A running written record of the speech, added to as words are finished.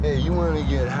wanna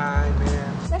get high,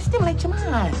 man? Let's stimulate your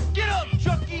mind. Get up,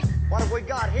 Chucky! What have we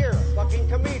got here? A fucking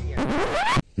comedian.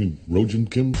 Rojan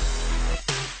Kim.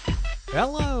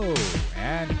 Hello,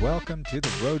 and welcome to the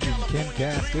Rojan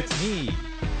Kimcast. It's me,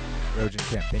 Rojan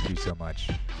Kim. Thank you so much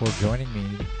for joining me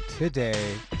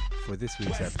today for this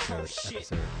week's episode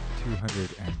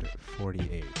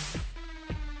 248.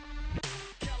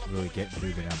 Really getting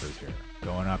through the numbers here,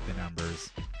 going up the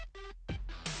numbers.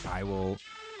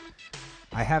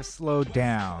 I have slowed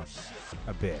down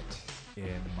a bit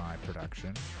in my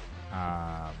production.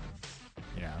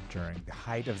 During the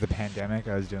height of the pandemic,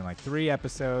 I was doing like 3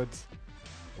 episodes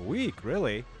a week,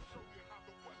 really.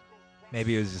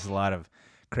 Maybe it was just a lot of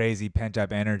crazy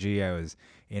pent-up energy. I was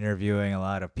interviewing a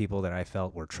lot of people that I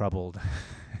felt were troubled.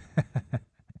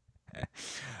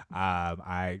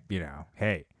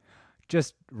 Hey,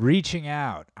 just reaching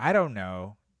out. I don't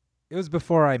know. It was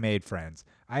before I made friends.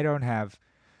 I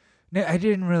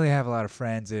didn't really have a lot of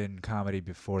friends in comedy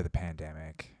before the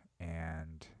pandemic.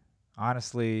 And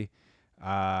honestly,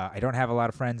 I don't have a lot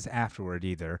of friends afterward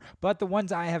either. But the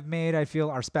ones I have made, I feel,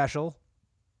 are special.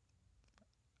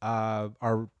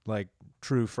 Are like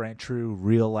true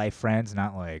real life friends,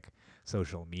 not like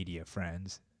social media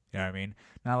friends. You know what I mean?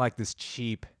 Not like this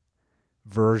cheap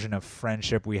version of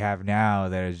friendship we have now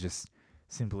that is just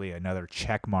simply another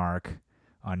check mark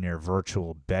on your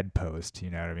virtual bedpost. You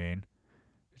know what I mean?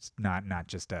 It's not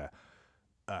just a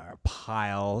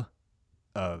pile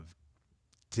of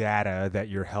data that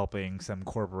you're helping some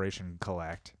corporation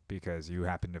collect because you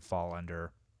happen to fall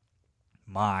under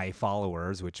my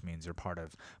followers, which means you're part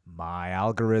of my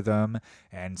algorithm,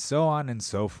 and so on and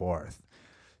so forth.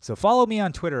 So follow me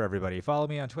on Twitter, everybody. Follow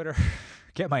me on Twitter.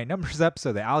 Get my numbers up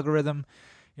so the algorithm,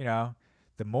 the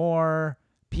more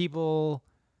people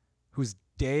whose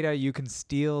data you can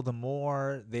steal, the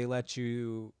more they let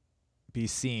you be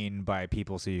seen by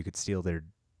people so you could steal their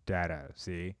data.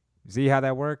 See how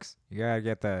that works? You got to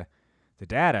get the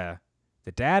data.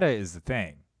 The data is the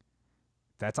thing.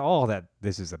 That's all that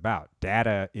this is about.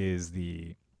 Data is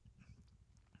the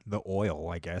oil,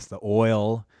 I guess, the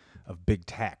oil of big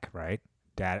tech, right?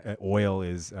 Oil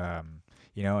is, and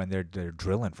they're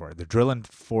drilling for it. They're drilling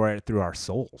for it through our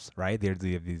souls, right? They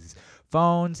have these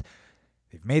phones.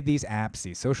 They've made these apps,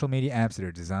 these social media apps that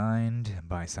are designed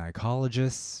by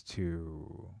psychologists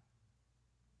to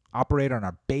operate on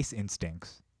our base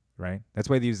instincts, right? That's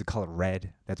why they use the color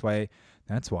red. That's why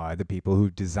the people who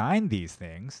designed these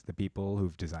things, the people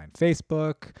who've designed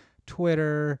Facebook,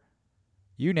 Twitter,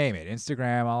 you name it,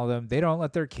 Instagram, all of them, they don't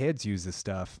let their kids use this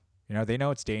stuff. They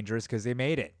know it's dangerous because they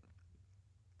made it.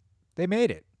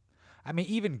 I mean,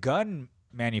 even gun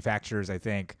manufacturers, I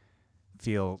think,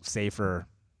 feel safer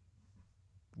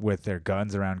with their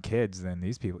guns around kids than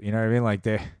these people. You know what I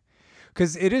mean?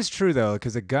 Because it is true, though,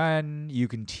 because a gun, you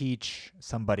can teach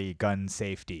somebody gun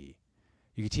safety.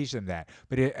 You can teach them that.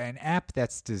 But an app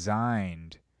that's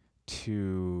designed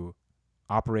to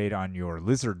operate on your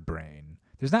lizard brain,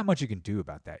 there's not much you can do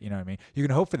about that. You know what I mean? You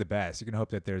can hope for the best. You can hope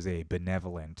that there's a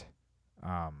benevolent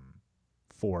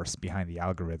force behind the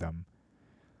algorithm.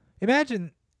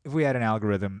 Imagine if we had an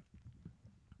algorithm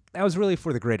that was really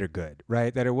for the greater good,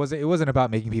 right? That it wasn't about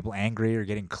making people angry or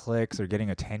getting clicks or getting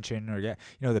attention or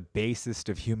the basest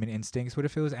of human instincts. What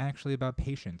if it was actually about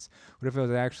patience? What if it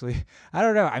was actually, I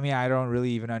don't know. I mean, I don't really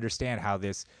even understand how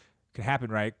this can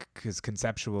happen, right? Because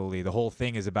conceptually, the whole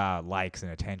thing is about likes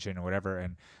and attention or whatever.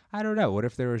 And I don't know. What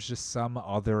if there was just some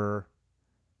other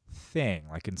thing?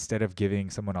 Like instead of giving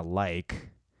someone a like,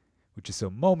 which is so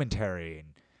momentary and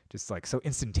just like so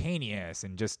instantaneous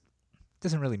and just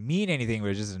doesn't really mean anything, but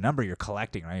it's just a number you're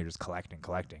collecting, right? You're just collecting.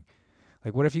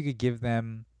 Like, what if you could give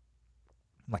them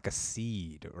like a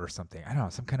seed or something? I don't know,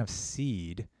 some kind of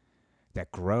seed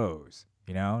that grows,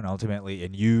 and ultimately,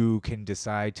 and you can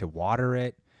decide to water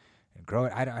it and grow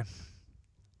it.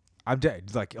 I'm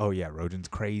dead. Like, oh yeah, Rojan's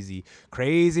crazy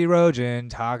Rojan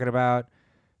talking about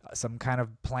some kind of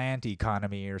plant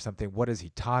economy or something. What is he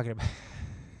talking about?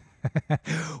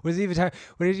 What is he even talking?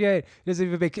 It doesn't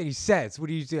even make any sense. What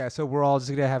do you do? So we're all just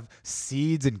gonna have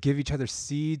seeds and give each other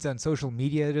seeds on social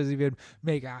media. It doesn't even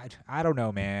make. I don't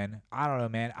know, man.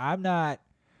 I'm not.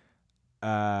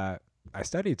 I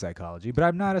studied psychology, but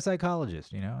I'm not a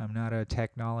psychologist. I'm not a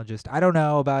technologist. I don't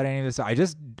know about any of this.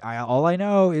 All I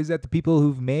know is that the people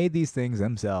who've made these things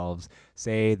themselves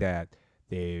say that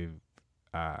they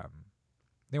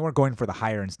weren't going for the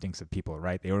higher instincts of people,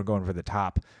 right? They were going for the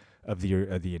top of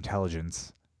the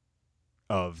intelligence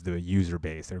of the user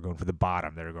base. They were going for the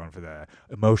bottom. They were going for the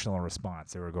emotional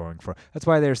response. They were going for. That's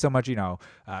why there's so much,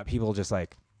 people just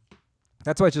like.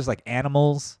 That's why it's just like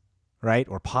animals right?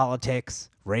 Or politics,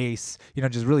 race,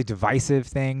 just really divisive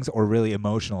things or really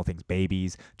emotional things.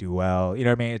 Babies do well. You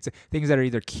know what I mean? It's things that are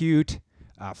either cute,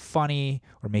 funny,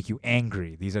 or make you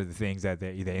angry. These are the things that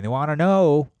they want to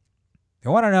know. They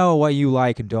want to know what you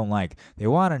like and don't like. They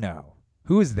want to know.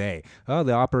 Who is they? Oh,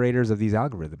 the operators of these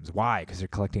algorithms. Why? Because they're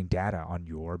collecting data on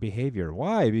your behavior.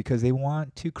 Why? Because they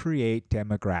want to create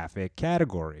demographic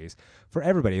categories for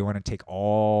everybody. They want to take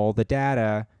all the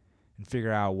data and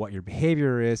figure out what your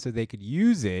behavior is so they could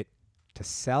use it to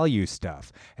sell you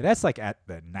stuff. And that's like at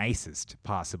the nicest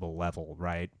possible level,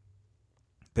 right?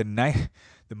 The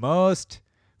most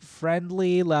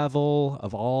friendly level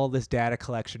of all this data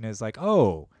collection is like,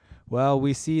 oh, well,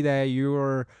 we see that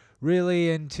you're really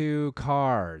into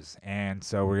cars, and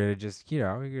so we're gonna just,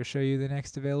 we're gonna show you the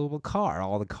next available car.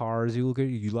 All the cars you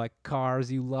like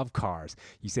cars, you love cars.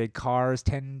 You say cars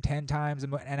 10 times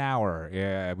an hour.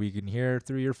 Yeah, we can hear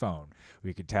through your phone.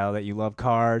 We can tell that you love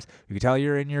cars. We can tell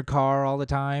you're in your car all the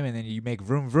time, and then you make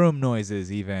vroom vroom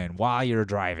noises even while you're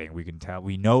driving. We can tell.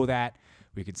 We know that.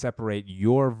 We can separate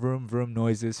your vroom vroom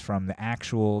noises from the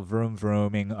actual vroom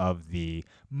vrooming of the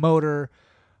motor.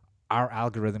 Our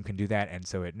algorithm can do that, and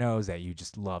so it knows that you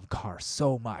just love cars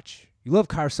so much. You love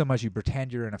cars so much, you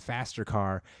pretend you're in a faster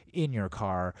car in your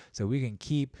car, so we can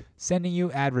keep sending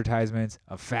you advertisements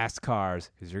of fast cars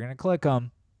because you're going to click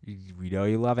them. We know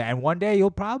you love it, and one day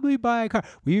you'll probably buy a car.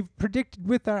 We've predicted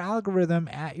with our algorithm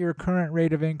at your current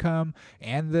rate of income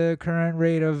and the current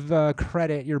rate of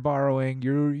credit you're borrowing,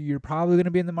 you're probably going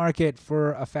to be in the market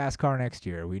for a fast car next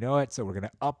year. We know it, so we're going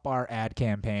to up our ad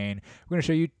campaign. We're going to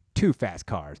show you 2 fast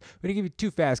cars. We're gonna give you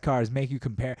 2 fast cars, make you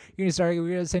compare. We're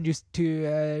gonna send you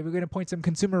to. We're gonna point some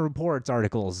Consumer Reports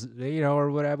articles,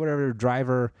 or whatever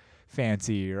driver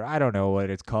fancy, or I don't know what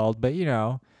it's called, but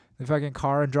the fucking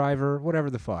car and driver, whatever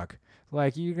the fuck.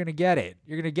 Like, you're gonna get it.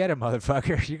 You're gonna get it,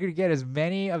 motherfucker. You're gonna get as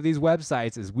many of these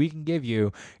websites as we can give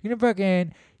you. You're gonna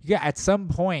fucking. At some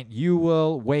point, you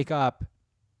will wake up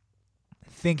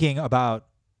thinking about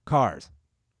cars.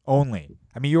 Only.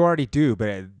 I mean, you already do,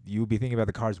 but you'll be thinking about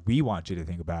the cars we want you to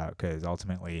think about, because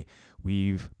ultimately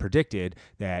we've predicted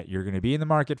that you're going to be in the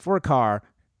market for a car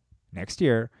next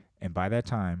year, and by that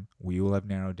time, we will have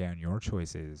narrowed down your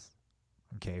choices,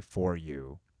 okay, for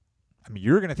you. I mean,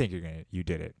 you're going to think you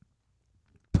did it,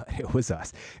 but it was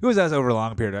us. It was us over a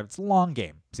long period of time. It's a long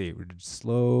game. See, we're just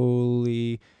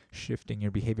slowly shifting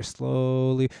your behavior,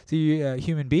 slowly. See,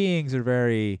 human beings are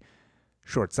very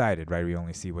short-sighted, right? We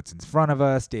only see what's in front of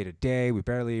us day to day. We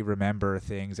barely remember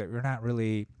things. That we're not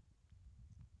really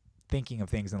thinking of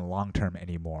things in the long term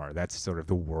anymore. That's sort of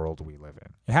the world we live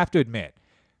in. You have to admit,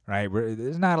 right?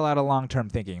 There's not a lot of long-term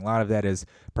thinking. A lot of that is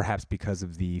perhaps because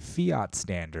of the fiat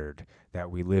standard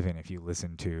that we live in. If you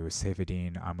listen to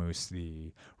Saifedean Ammous,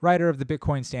 the writer of the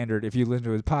Bitcoin standard, if you listen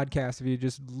to his podcast, if you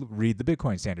just read the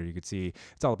Bitcoin standard, you could see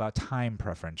it's all about time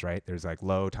preference, right? There's like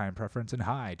low time preference and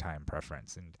high time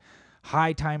preference. And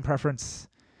high time preference,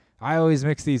 I always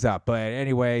mix these up, but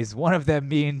anyways, one of them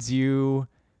means you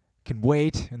can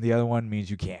wait and the other one means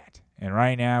you can't. And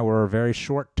right now we're very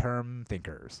short-term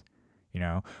thinkers. We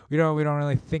don't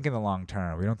really think in the long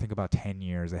term. We don't think about 10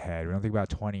 years ahead. We don't think about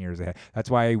 20 years ahead.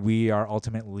 That's why we are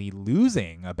ultimately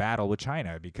losing a battle with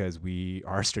China, because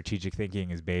our strategic thinking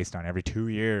is based on every 2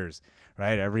 years,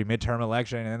 right? Every midterm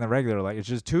election and then the regular election. It's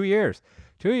just 2 years.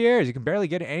 2 years. You can barely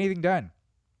get anything done.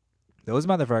 Those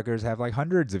motherfuckers have like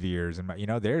hundreds of years, and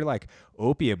they're like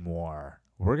opium war.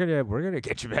 We're gonna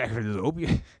get you back for this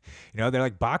opium. They're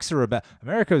like Boxer Rebellion.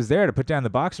 America was there to put down the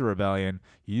Boxer Rebellion.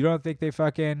 You don't think they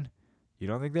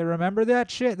remember that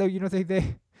shit? Though you don't think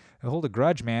they hold a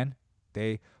grudge, man?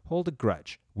 They hold a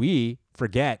grudge. We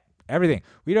forget everything.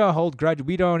 We don't hold grudge.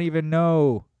 We don't even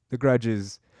know the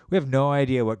grudges. We have no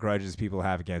idea what grudges people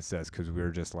have against us, because we're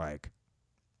just like.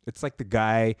 It's like the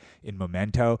guy in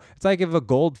Memento. It's like if a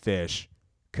goldfish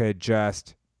could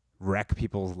just wreck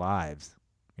people's lives.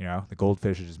 The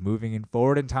goldfish is just moving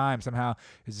forward in time somehow.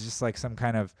 It's just like some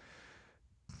kind of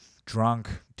drunk,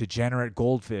 degenerate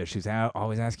goldfish who's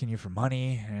always asking you for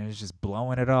money and is just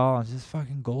blowing it all. It's just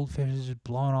fucking goldfish is just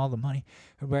blowing all the money.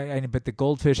 But the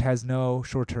goldfish has no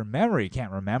short-term memory. He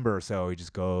can't remember, so he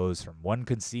just goes from one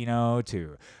casino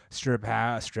to strip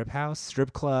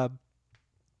club,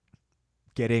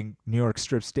 getting New York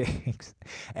strip steaks,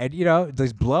 and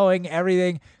just blowing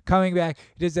everything, coming back.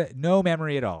 It is no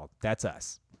memory at all. That's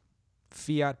us,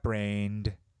 fiat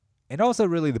brained, and also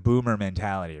really the boomer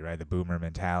mentality, right? The boomer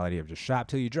mentality of just shop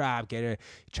till you drop, get it,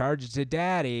 charge it to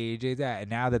daddy, do that. And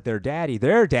now that they're daddy,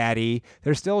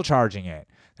 they're still charging it.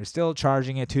 They're still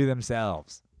charging it to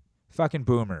themselves. Fucking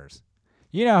boomers.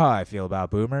 You know how I feel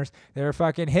about boomers. They're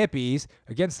fucking hippies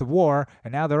against the war,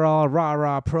 and now they're all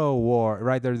rah-rah pro-war,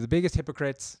 right? They're the biggest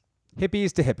hypocrites.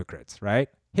 Hippies to hypocrites, right?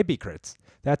 Hypocrites.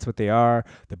 That's what they are.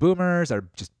 The boomers are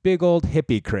just big old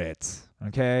hypocrites,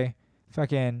 okay?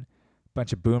 Fucking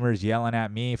bunch of boomers yelling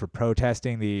at me for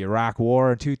protesting the Iraq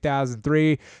War in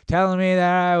 2003, telling me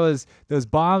that those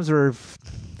bombs were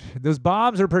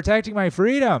protecting my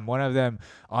freedom. One of them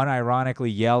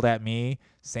unironically yelled at me,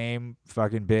 same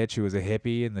fucking bitch who was a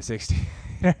hippie in the 60s.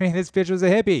 I mean, this bitch was a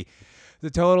hippie, the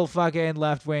total fucking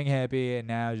left-wing hippie, and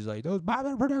now she's like, those bombs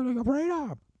are protecting your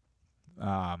freedom.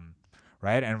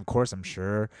 Right? And of course, I'm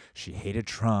sure she hated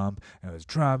Trump, and it was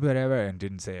Trump, whatever, and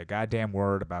didn't say a goddamn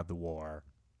word about the war.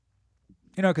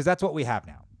 You know, because that's what we have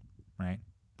now, right?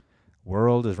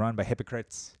 World is run by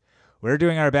hypocrites. We're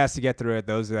doing our best to get through it.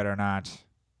 Those that are not,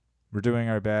 we're doing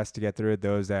our best to get through it.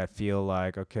 Those that feel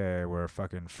like, okay, we're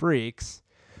fucking freaks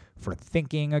for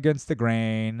thinking against the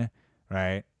grain,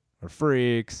 right? We're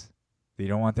freaks. You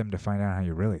don't want them to find out how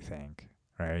you really think,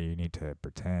 right? You need to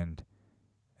pretend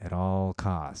at all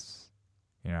costs.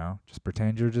 You know, just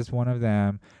pretend you're just one of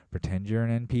them. Pretend you're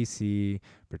an NPC.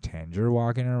 Pretend you're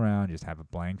walking around. Just have a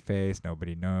blank face.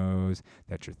 Nobody knows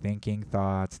that you're thinking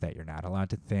thoughts that you're not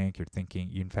allowed to think. You're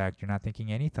thinking, in fact, you're not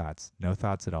thinking any thoughts. No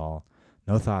thoughts at all.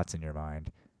 No thoughts in your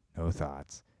mind. No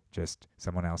thoughts. Just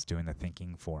someone else doing the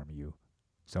thinking for you.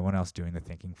 Someone else doing the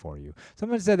thinking for you.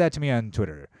 Someone said that to me on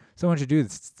Twitter. Someone should do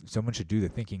the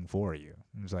thinking for you.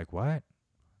 I was like, what?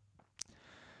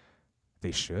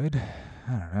 They should?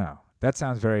 I don't know. That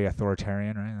sounds very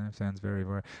authoritarian, right? That sounds very,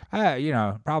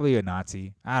 probably a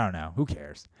Nazi. I don't know. Who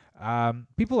cares?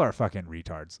 People are fucking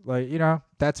retards. Like,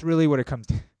 that's really what it comes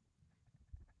to.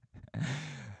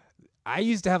 I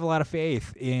used to have a lot of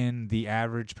faith in the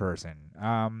average person.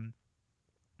 And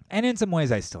in some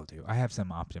ways I still do. I have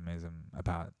some optimism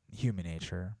about human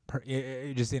nature,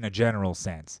 just in a general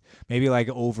sense. Maybe like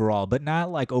overall, but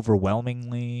not like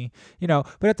overwhelmingly,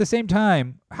 But at the same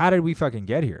time, how did we fucking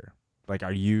get here? Like,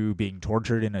 are you being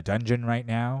tortured in a dungeon right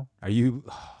now? You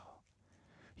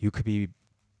could be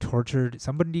tortured.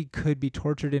 Somebody could be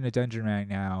tortured in a dungeon right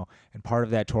now, and part of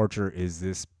that torture is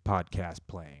this podcast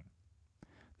playing.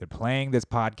 They're playing this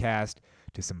podcast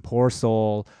to some poor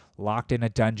soul locked in a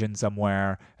dungeon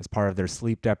somewhere as part of their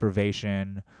sleep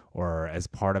deprivation or as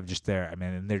part of just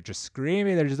and they're just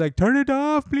screaming. They're just like, turn it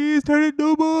off, please, turn it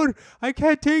no more. I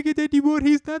can't take it anymore.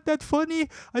 He's not that funny.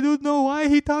 I don't know why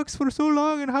he talks for so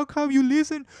long and how come you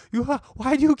listen.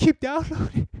 Why do you keep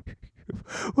downloading?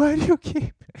 Why do you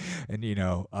keep? And,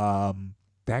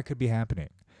 that could be happening.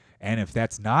 And if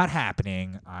that's not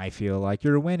happening, I feel like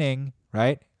you're winning,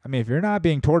 right? I mean, if you're not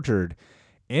being tortured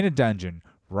in a dungeon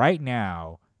right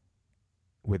now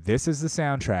with this as the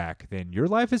soundtrack, then your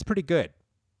life is pretty good.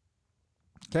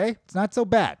 Okay? It's not so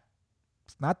bad.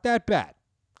 It's not that bad.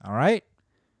 All right?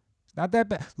 It's not that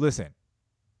bad. Listen,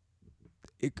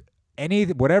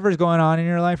 whatever's going on in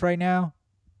your life right now,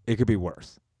 it could be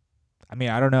worse. I mean,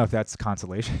 I don't know if that's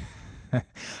consolation.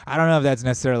 I don't know if that's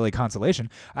necessarily consolation.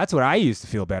 That's what I used to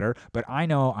feel better, but I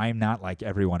know I'm not like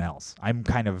everyone else. I'm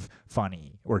kind of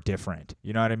funny or different.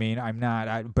 You know what I mean? I'm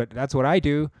not, but that's what I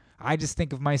do. I just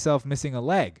think of myself missing a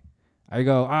leg. I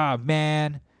go,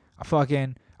 man,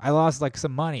 I lost like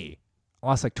some money. I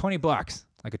lost like $20,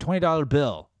 like a $20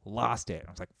 bill. Lost it.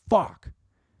 I was like, fuck.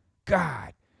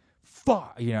 God.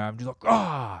 Fuck. I'm just like,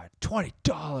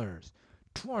 $20.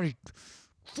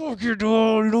 Fuck your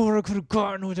dog. You know what I could have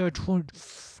gotten with that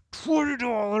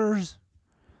 $20?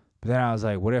 But then I was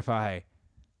like, what if I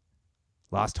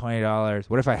lost $20?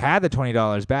 What if I had the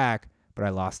 $20 back, but I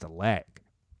lost a leg?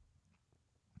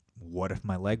 What if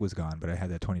my leg was gone, but I had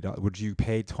that $20? Would you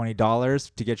pay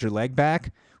 $20 to get your leg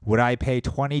back? Would I pay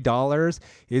 $20?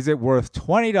 Is it worth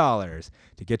 $20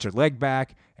 to get your leg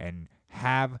back and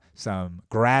have some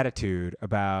gratitude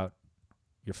about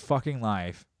your fucking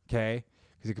life, okay?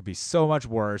 Because it could be so much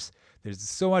worse. There were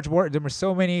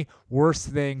so many worse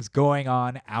things going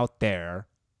on out there.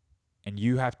 And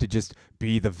you have to just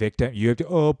be the victim. You have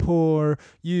to, poor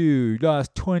you,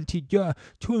 lost 20.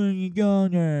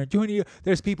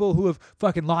 There's people who have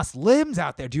fucking lost limbs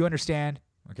out there. Do you understand?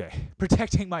 Okay.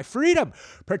 Protecting my freedom.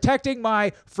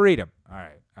 All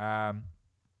right.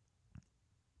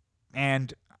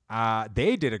 And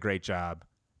they did a great job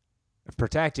of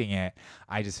protecting it.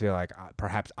 I just feel like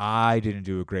perhaps I didn't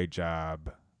do a great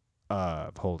job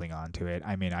of holding on to it.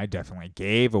 I mean, I definitely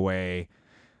gave away.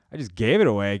 I just gave it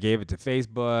away. Gave it to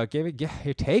Facebook. Take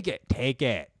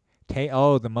it.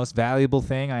 The most valuable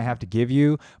thing I have to give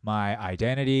you, my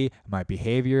identity, my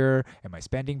behavior, and my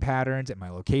spending patterns, and my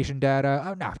location data.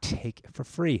 Oh, no, take it for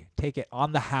free. Take it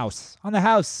on the house.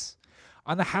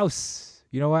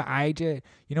 You know what? You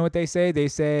know what they say? They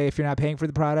say if you're not paying for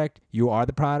the product, you are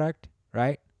the product,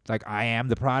 right? It's like I am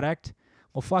the product.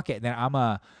 Well, fuck it. Then I'm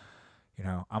a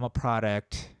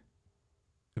product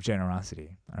of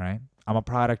generosity, all right? I'm a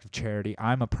product of charity.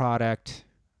 I'm a product,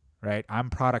 right? I'm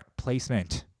product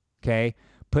placement, okay?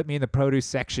 Put me in the produce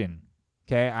section,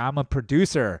 okay? I'm a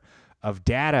producer of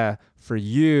data for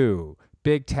you,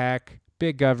 big tech,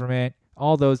 big government,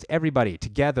 all those, everybody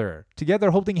together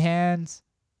holding hands,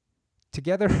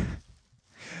 together,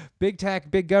 big tech,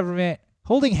 big government,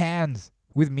 holding hands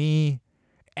with me.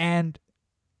 And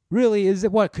really,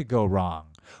 what could go wrong?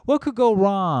 What could go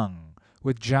wrong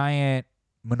with giant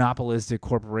monopolistic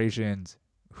corporations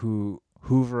who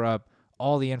hoover up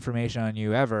all the information on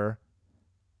you ever,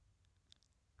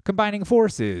 combining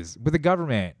forces with a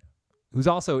government who's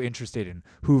also interested in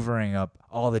hoovering up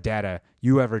all the data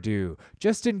you ever do,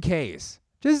 just in case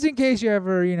you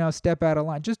ever, step out of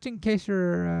line, just in case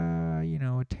you're,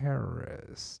 a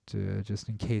terrorist, just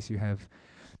in case you have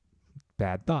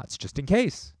bad thoughts, just in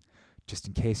case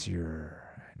you're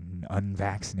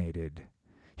unvaccinated,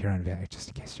 just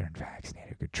in case you're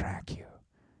unvaccinated, we could track you.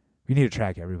 We need to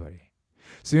track everybody.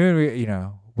 Soon,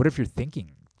 what if you're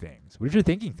thinking things? What if you're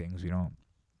thinking things we don't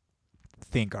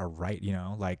think are right,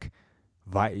 like,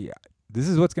 this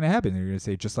is what's going to happen. They're going to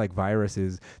say, just like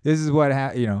viruses, this is what,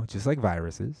 just like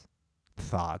viruses,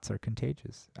 thoughts are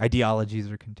contagious. Ideologies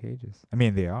are contagious. I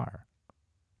mean, they are.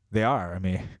 I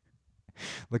mean,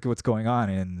 look at what's going on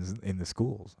in the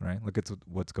schools, right? Look at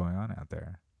what's going on out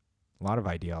there. A lot of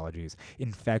ideologies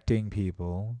infecting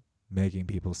people, making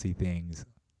people see things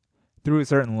through a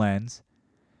certain lens.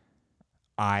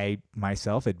 I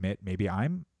myself admit maybe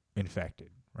I'm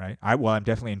infected, right? I'm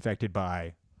definitely infected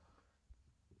by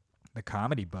the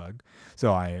comedy bug,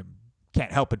 so I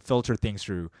can't help but filter things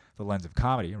through the lens of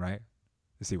comedy, right?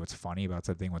 To see what's funny about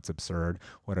something, what's absurd,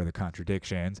 what are the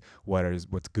contradictions,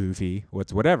 what's goofy,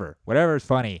 whatever is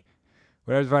funny.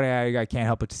 Whatever's funny, I can't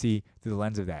help but to see through the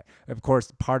lens of that. Of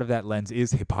course, part of that lens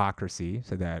is hypocrisy,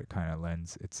 so that kind of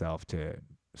lends itself to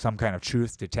some kind of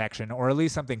truth detection, or at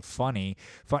least something funny.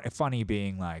 Funny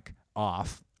being like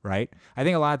off, right? I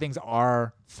think a lot of things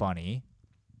are funny,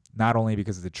 not only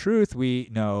because of the truth we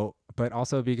know, but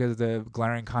also because of the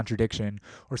glaring contradiction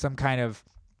or some kind of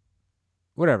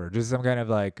whatever, just some kind of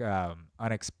like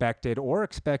unexpected or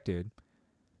expected,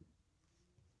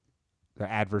 the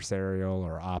adversarial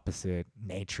or opposite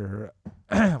nature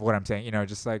of what I'm saying.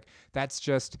 Just like that's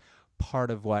just part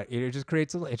of what it just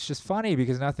creates. It's just funny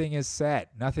because nothing is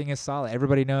set, nothing is solid.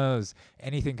 Everybody knows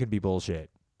anything can be bullshit.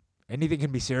 Anything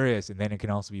can be serious, and then it can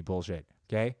also be bullshit.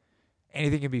 Okay?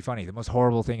 Anything can be funny. The most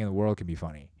horrible thing in the world can be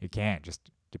funny. It can, just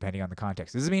depending on the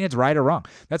context. Doesn't mean it's right or wrong.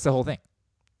 That's the whole thing.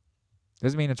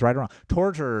 Doesn't mean it's right or wrong.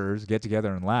 Torturers get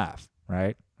together and laugh,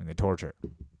 right? When they torture.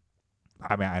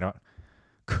 I mean,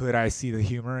 could I see the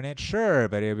humor in it? Sure,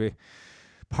 but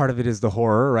part of it is the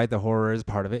horror, right? The horror is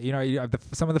part of it.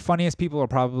 Some of the funniest people are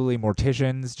probably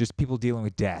morticians, just people dealing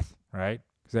with death, right?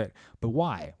 But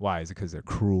why? Why? Is it because they're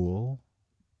cruel?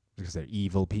 Because they're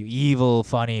evil people, evil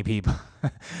funny people,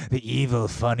 the evil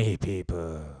funny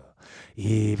people,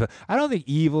 evil. I don't think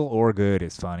evil or good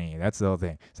is funny. That's the whole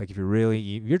thing. It's like if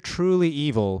you're truly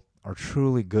evil or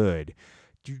truly good,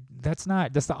 that's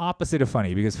the opposite of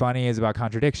funny, because funny is about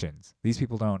contradictions. These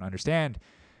people don't understand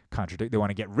they want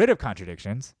to get rid of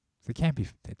contradictions.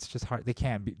 It's just hard. They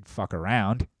can't fuck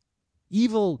around.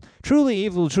 Truly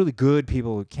good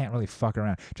people can't really fuck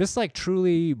around. Just like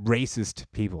truly racist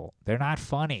people, they're not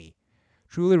funny.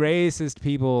 Truly racist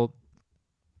people,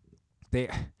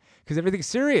 because everything's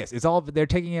serious. They're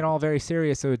taking it all very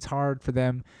serious, so it's very hard for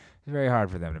them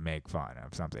to make fun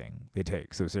of something they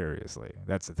take so seriously.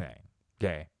 That's the thing.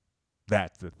 Okay,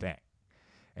 that's the thing.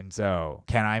 And so,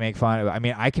 can I make fun of? I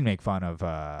mean, I can make fun of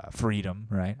freedom,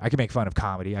 right? I can make fun of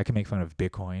comedy. I can make fun of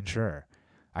Bitcoin, sure.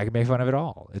 I can make fun of it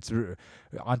all. It's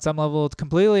on some level, it's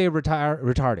completely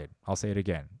retarded. I'll say it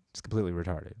again. It's completely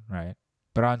retarded, right?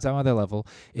 But on some other level,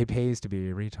 it pays to be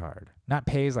a retard. Not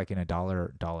pays like in a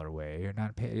dollar way, or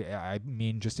not pay. I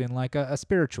mean, just in like a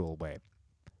spiritual way.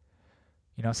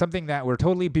 Something that we're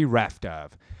totally bereft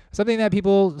of. Something that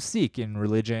people seek in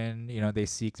religion. They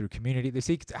seek through community. They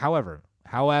seek, however,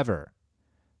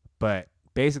 but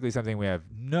basically something we have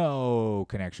no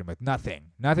connection with.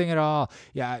 Nothing at all.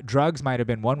 Yeah, drugs might have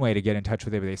been one way to get in touch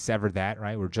with it, but they severed that,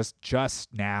 right? We're just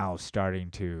now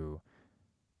starting to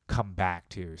come back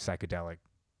to psychedelic,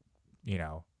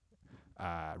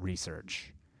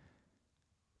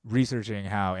 researching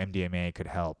how MDMA could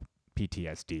help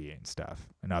PTSD and stuff,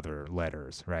 and other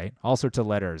letters, right? All sorts of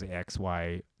letters, X,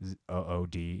 Y, O,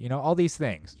 D, all these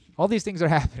things. All these things are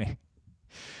happening.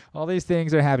 All these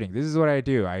things are happening. This is what I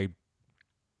do.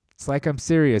 It's like I'm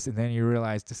serious, and then you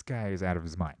realize this guy is out of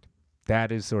his mind.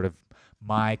 That is sort of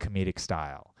my comedic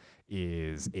style,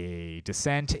 is a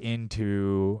descent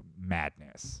into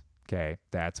madness. Okay,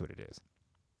 that's what it is.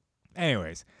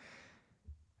 Anyways,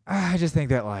 I just think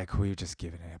that like we've just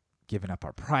given up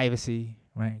our privacy,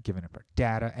 right? Given up our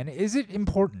data, and is it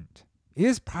important?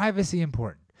 Is privacy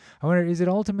important? I wonder, is it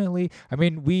ultimately? I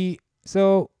mean,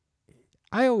 so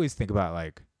I always think about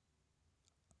like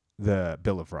the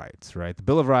Bill of Rights, right? The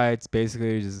Bill of Rights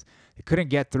basically just it couldn't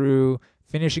get through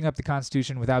finishing up the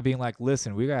Constitution without being like,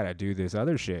 listen, we gotta do this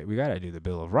other shit. We gotta do the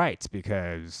Bill of Rights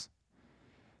because,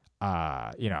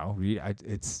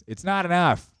 it's not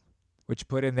enough. What you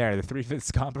put in there, the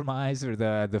 3/5 compromise, or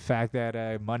the fact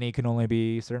that money can only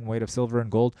be a certain weight of silver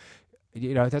and gold.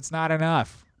 That's not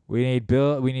enough. We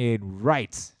need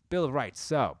rights, Bill of Rights.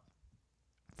 So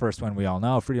first one we all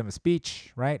know, freedom of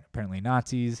speech, right? Apparently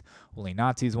only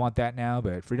Nazis want that now,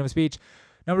 but freedom of speech.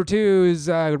 Number 2 is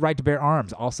right to bear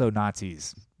arms. Also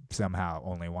Nazis somehow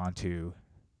only want to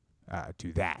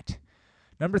do that.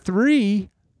 Number 3,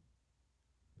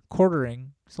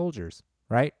 quartering soldiers,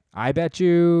 right? I bet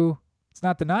you it's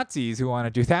not the Nazis who want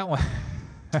to do that one.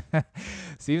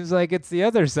 Seems like it's the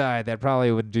other side that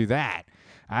probably would do that.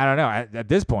 I don't know. At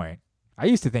this point, I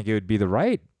used to think it would be the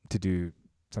right to do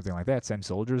something like that, send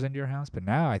soldiers into your house. But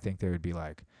now I think they would be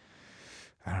like,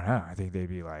 I don't know. I think they'd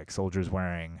be like soldiers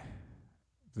wearing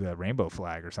the rainbow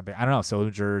flag or something. I don't know.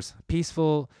 Soldiers,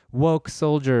 peaceful, woke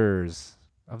soldiers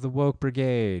of the woke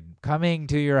brigade coming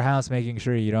to your house, making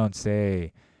sure you don't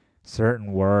say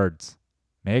certain words,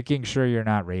 making sure you're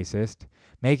not racist,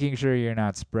 making sure you're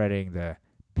not spreading the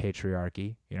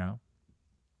patriarchy.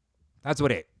 That's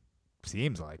what it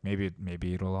seems like. Maybe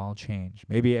it'll all change.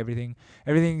 Maybe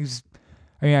everything's.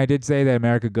 I mean, I did say that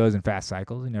America goes in fast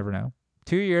cycles. You never know.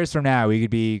 2 years from now, we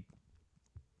could be.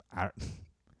 I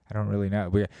don't really know.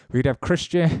 We could have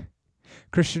Christian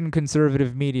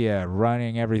conservative media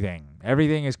running everything.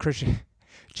 Everything is Christian.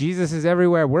 Jesus is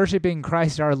everywhere, worshiping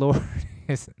Christ our Lord.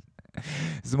 It's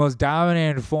the most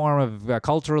dominant form of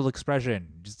cultural expression.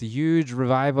 Just a huge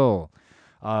revival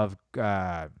of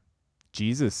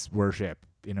Jesus worship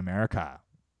in America.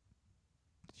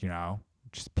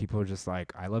 Just people are just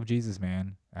like, I love Jesus,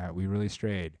 man. We really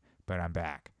strayed, but I'm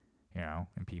back. And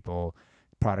people,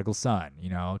 prodigal son,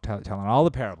 telling all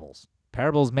the parables,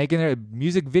 making their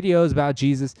music videos about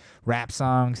Jesus, rap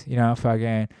songs,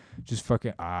 fucking, it's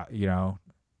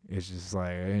just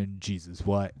like, Jesus,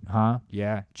 what? Huh?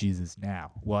 Yeah, Jesus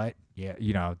now. What? Yeah,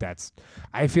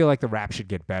 I feel like the rap should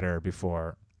get better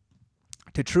before,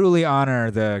 to truly honor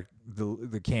the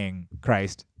King,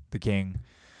 Christ, the King,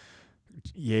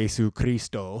 Jesu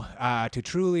Christo, to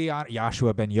truly honor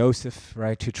Yahshua ben Yosef,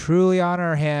 right? To truly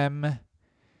honor him,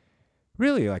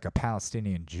 really like a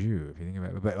Palestinian Jew, if you think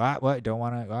about it. But what? Don't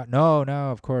want to? No,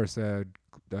 of course.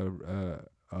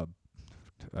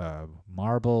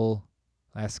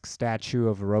 Marble-esque statue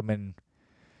of a Roman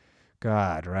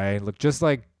god, right? Look just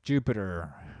like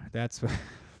Jupiter. That's what.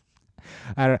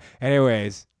 I don't.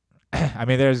 Anyways, I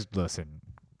mean, listen.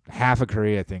 Half of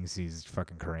Korea thinks he's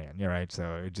fucking Korean, right?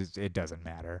 So it doesn't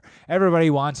matter. Everybody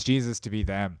wants Jesus to be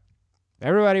them.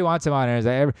 Everybody wants him on it.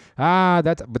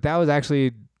 But that was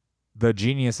actually the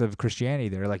genius of Christianity.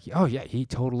 They're like, oh yeah, he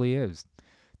totally is.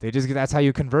 That's how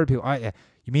you convert people. Oh, yeah.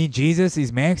 You mean Jesus?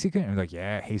 He's Mexican? And they're like,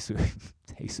 yeah,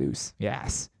 Jesus,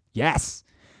 yes.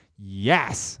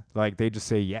 Like they just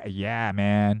say, yeah,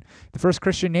 man. The first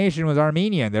Christian nation was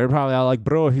Armenian. They're probably all like,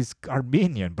 bro, he's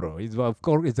Armenian, bro. He's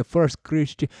the first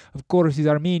Christian. Of course, he's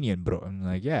Armenian, bro. I'm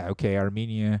like, yeah, okay,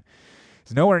 Armenia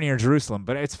is nowhere near Jerusalem,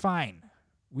 but it's fine.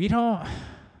 This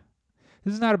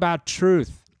is not about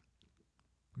truth.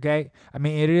 Okay? I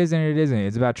mean, it is and it isn't.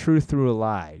 It's about truth through a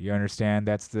lie. You understand?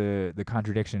 That's the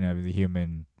contradiction of the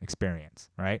human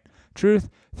experience, right? Truth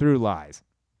through lies.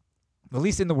 At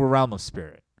least in the realm of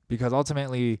spirit. Because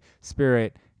ultimately,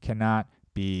 spirit cannot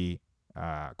be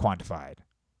quantified,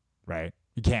 right?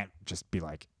 You can't just be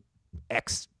like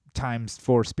X times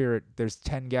 4 spirit. There's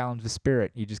 10 gallons of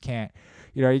spirit. You just can't,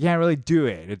 you can't really do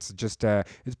it. It's just,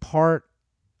 it's part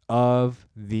of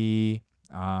the,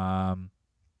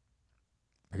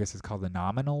 I guess it's called the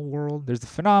nominal world. There's the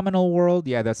phenomenal world.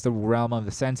 Yeah, that's the realm of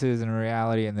the senses and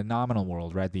reality, and the nominal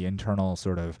world, right? The internal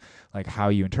sort of like how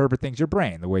you interpret things, your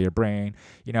brain, the way your brain,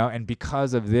 and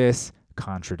because of this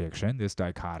contradiction, this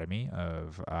dichotomy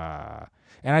of,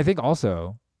 and I think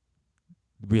also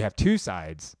we have 2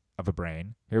 sides of a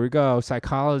brain. Here we go.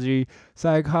 Psychology,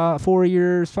 4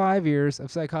 years, 5 years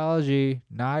of psychology,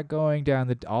 not going down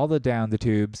down the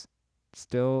tubes.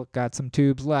 Still got some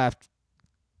tubes left.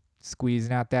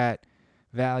 Squeezing out that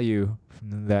value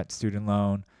from that student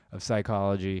loan of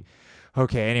psychology.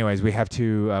 Okay, anyways, we have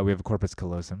we have a corpus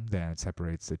callosum that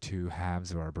separates the two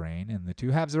halves of our brain, and the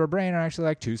two halves of our brain are actually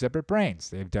like two separate brains.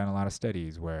 They've done a lot of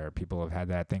studies where people have had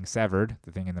that thing severed,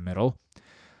 the thing in the middle.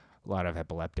 A lot of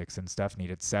epileptics and stuff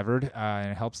need it severed,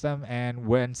 and it helps them. And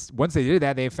once they did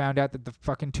that, they found out that the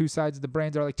fucking two sides of the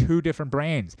brains are like two different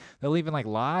brains. They'll even like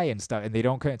lie and stuff, and they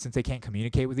don't, since they can't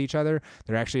communicate with each other,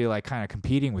 they're actually like kind of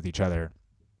competing with each other.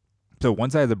 So one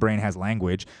side of the brain has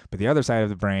language, but the other side of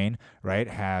the brain, right,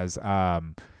 has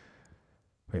one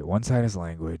side is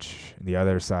language, and the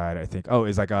other side, I think,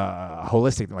 is like a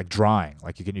holistic, like drawing.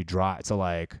 Like you can do draw. So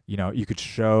like, you could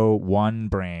show one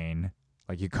brain,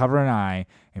 like you cover an eye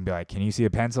and be like, can you see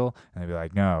a pencil? And they'd be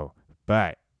like, no.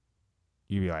 But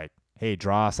you'd be like, hey,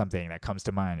 draw something that comes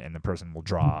to mind, and the person will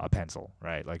draw a pencil,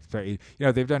 right? Like,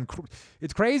 they've done,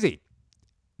 it's crazy.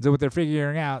 So what they're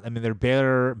figuring out, I mean, they're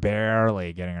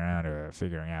barely getting around to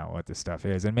figuring out what this stuff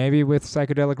is. And maybe with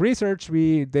psychedelic research,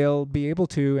 they'll be able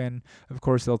to, and of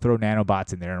course they'll throw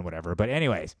nanobots in there and whatever. But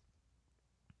anyways,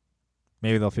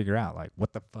 maybe they'll figure out, like,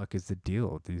 what the fuck is the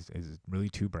deal? Is it really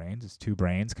two brains? It's two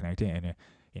brains connecting, and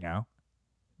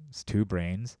it's two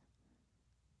brains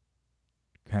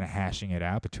kind of hashing it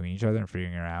out between each other and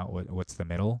figuring out what's the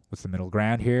middle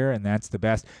ground here, and that's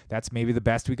maybe the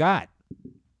best we got.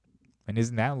 And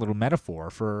isn't that a little metaphor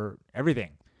for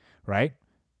everything, right?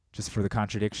 Just for the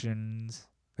contradictions,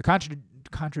 the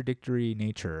contradictory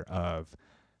nature of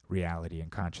reality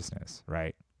and consciousness,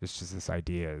 right? It's just this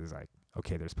idea is like,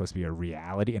 okay, there's supposed to be a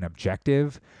reality, an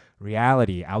objective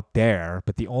reality out there,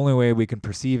 but the only way we can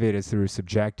perceive it is through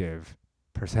subjective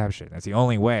perception. That's the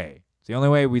only way. It's the only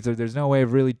way there's no way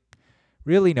of really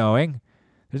knowing.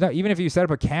 There's not, even if you set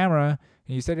up a camera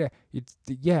and you said,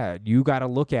 you got to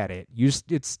look at it.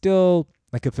 It's still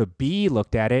like if a bee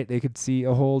looked at it, they could see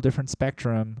a whole different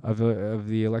spectrum of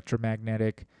the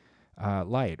electromagnetic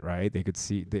light, right? They could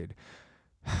see.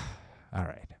 All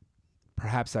right.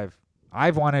 Perhaps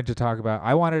I wanted to talk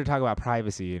about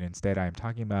privacy, and instead I'm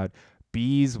talking about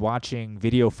bees watching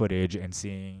video footage and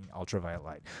seeing ultraviolet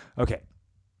light. Okay.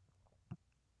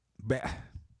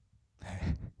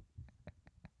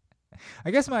 I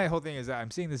guess my whole thing is that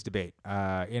I'm seeing this debate,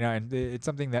 and it's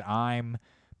something that I'm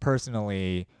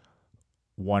personally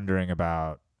wondering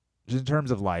about just in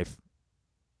terms of life.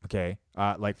 Okay.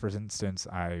 Like, for instance,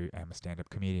 I am a stand-up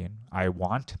comedian. I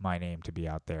want my name to be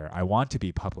out there. I want to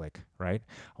be public, right?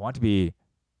 I want to be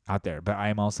out there, but I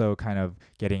am also kind of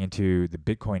getting into the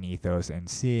Bitcoin ethos and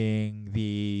seeing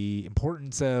the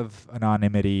importance of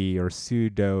anonymity or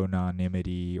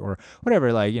pseudo-anonymity or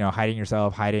whatever, like, hiding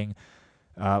yourself, hiding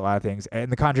a lot of things.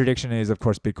 And the contradiction is, of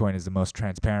course, Bitcoin is the most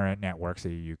transparent network, so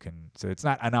it's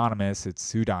not anonymous, it's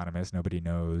pseudonymous. Nobody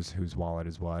knows whose wallet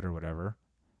is what or whatever.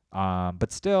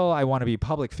 But still, I want to be a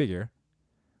public figure,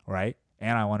 right?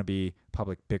 And I want to be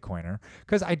public Bitcoiner,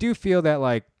 because I do feel that,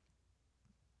 like,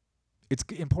 it's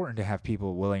important to have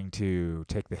people willing to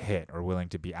take the hit or willing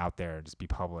to be out there and just be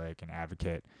public and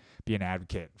be an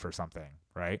advocate for something,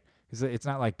 right? Because it's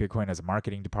not like Bitcoin has a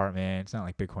marketing department. It's not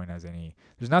like Bitcoin has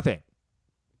there's nothing.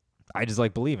 I just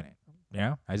believe in it.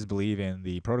 I just believe in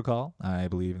the protocol. I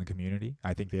believe in the community.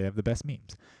 I think they have the best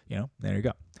memes. There you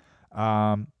go.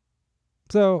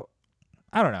 So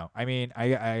I don't know. I mean,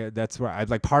 I that's where I'd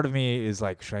like, part of me is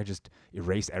like, should I just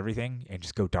erase everything and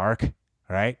just go dark?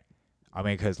 Right? I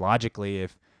mean, because logically,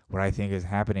 if what I think is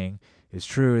happening is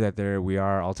true, that we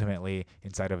are ultimately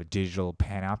inside of a digital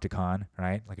panopticon,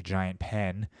 right? Like a giant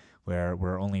pen where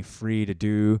we're only free to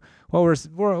do what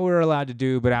we're allowed to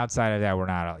do, but outside of that, we're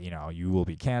not. You will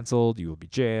be canceled, you will be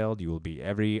jailed,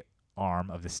 every arm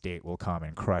of the state will come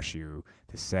and crush you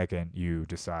the second you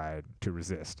decide to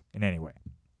resist in any way.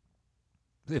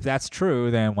 If that's true,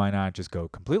 then why not just go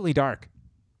completely dark?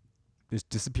 Just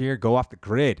disappear, go off the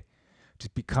grid.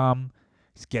 Just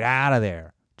get out of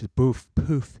there. Just poof,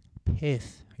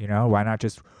 piss. Why not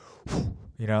just,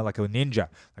 like a ninja?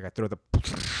 Like I throw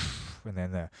and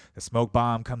then the smoke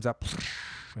bomb comes up,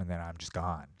 and then I'm just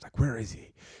gone. It's like, where is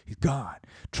he? He's gone.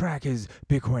 Track his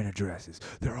Bitcoin addresses.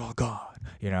 They're all gone.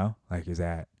 Like, is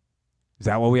that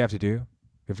what we have to do?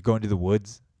 We have to go into the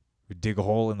woods. We dig a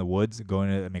hole in the woods, go in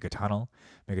and make a tunnel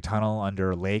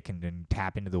under a lake, and then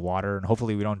tap into the water, and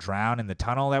hopefully we don't drown in the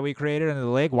tunnel that we created into the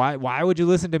lake. Why would you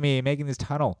listen to me making this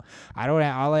tunnel? I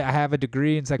have a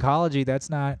degree in psychology. That's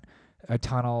not a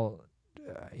tunnel.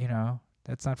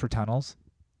 That's not for tunnels.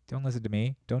 Don't listen to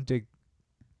me. Don't dig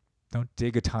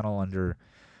a tunnel under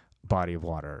a body of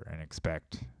water and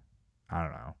expect. I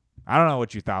don't know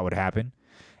what you thought would happen.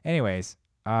 Anyways.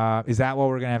 Is that what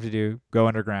we're going to have to do? Go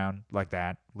underground like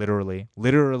that?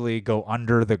 Literally go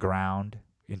under the ground,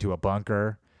 into a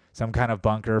bunker, some kind of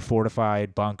bunker,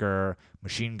 fortified bunker,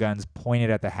 machine guns pointed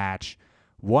at the hatch,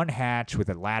 one hatch with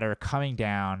a ladder coming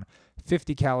down,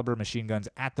 50 caliber machine guns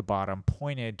at the bottom,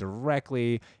 pointed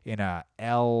directly in a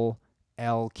L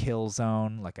kill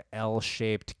zone, like a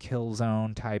L-shaped kill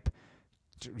zone type.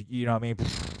 You know what I mean?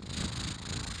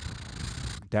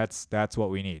 That's what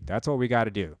we need. That's what we got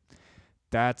to do.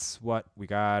 That's what we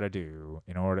got to do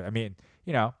in order. I mean,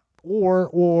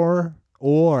 or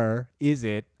is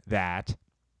it that,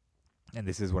 and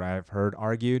this is what I've heard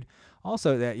argued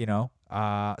also, that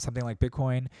something like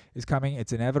Bitcoin is coming,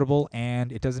 it's inevitable,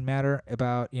 and it doesn't matter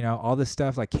about all this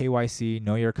stuff like KYC,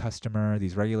 know your customer,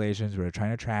 these regulations where they're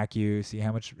trying to track you, see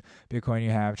how much Bitcoin you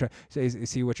have,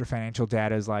 see what your financial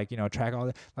data is like, track all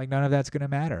that. Like, none of that's going to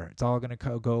matter. It's all going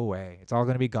to go away. It's all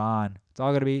going to be gone. It's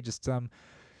all going to be just some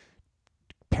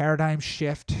paradigm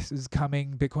shift is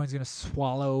coming. Bitcoin's gonna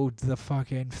swallow the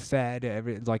fucking Fed.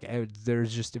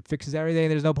 There's just, it fixes everything.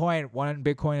 There's no point. One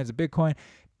Bitcoin is a Bitcoin.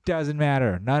 Doesn't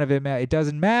matter. None of it matters. It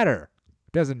doesn't matter.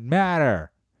 It doesn't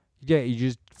matter. You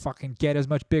just fucking get as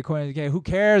much Bitcoin as you can. Who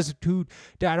cares?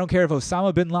 I don't care if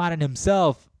Osama bin Laden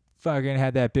himself fucking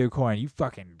had that Bitcoin. You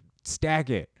fucking stack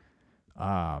it.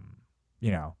 It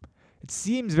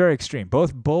seems very extreme.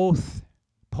 Both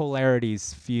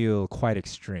polarities feel quite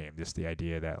extreme. Just the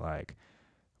idea that like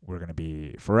we're going to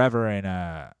be forever in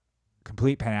a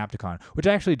complete panopticon, which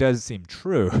actually does seem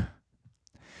true.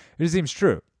 It seems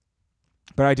true.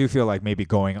 But I do feel like maybe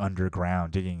going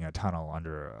underground, digging a tunnel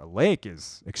under a lake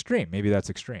is extreme. Maybe that's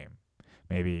extreme.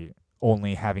 Maybe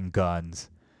only having guns,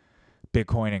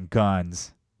 Bitcoin and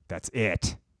guns, that's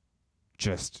it.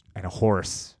 And a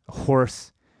horse,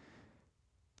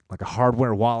 like a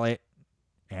hardware wallet,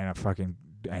 and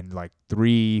like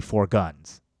 3-4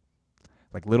 guns,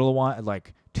 like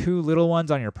two little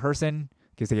ones on your person in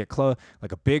case they get close,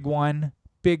 like a big one,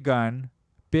 big gun,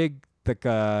 big like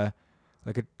a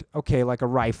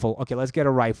rifle. Okay, let's get a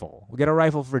rifle. We'll get a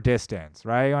rifle for distance,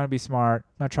 right? You want to be smart.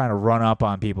 I'm not trying to run up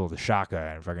on people with a shotgun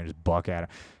and fucking just buck at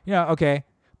them. Okay.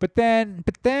 But then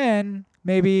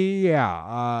maybe,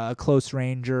 a close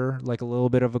ranger, like a little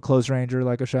bit of a close ranger,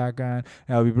 like a shotgun.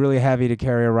 It would be really heavy to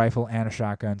carry a rifle and a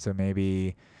shotgun, so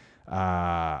maybe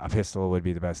a pistol would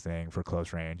be the best thing for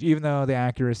close range. Even though the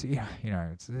accuracy,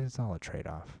 it's all a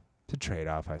trade-off. It's a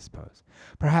trade-off, I suppose.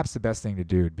 Perhaps the best thing to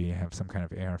do would be have some kind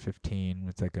of AR-15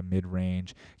 with like a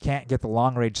mid-range. Can't get the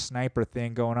long-range sniper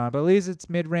thing going on, but at least it's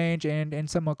mid-range and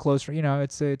somewhat close.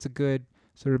 It's a good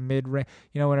sort of mid-range.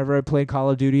 Whenever I played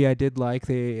Call of Duty, I did like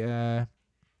the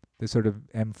sort of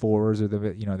M4s or the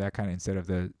that kind of, instead of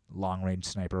the long-range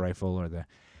sniper rifle or the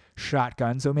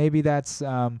shotgun. So maybe that's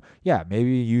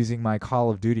maybe using my Call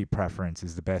of Duty preference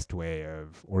is the best way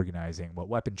of organizing what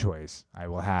weapon choice I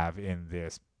will have in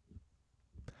this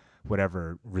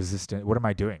whatever resistant. What am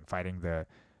I doing? Fighting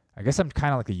I guess I'm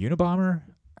kind of like a Unabomber,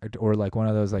 or like one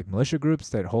of those like militia groups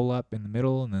that hole up in the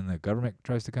middle and then the government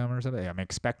tries to come or something. I'm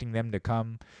expecting them to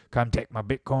come take my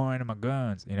Bitcoin and my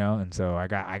guns, and so I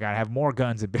got to have more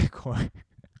guns and Bitcoin.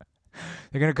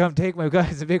 They're going to come take my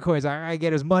guns and Bitcoins. I gotta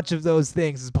get as much of those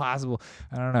things as possible.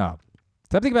 I don't know.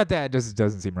 Something about that just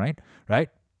doesn't seem right?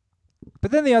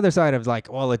 But then the other side of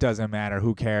like, well, it doesn't matter.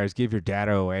 Who cares? Give your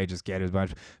data away. Just get as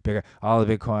much all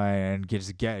the Bitcoin and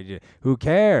just get it. Who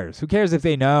cares? Who cares if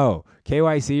they know?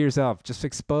 KYC yourself. Just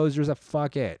expose yourself.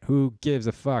 Fuck it. Who gives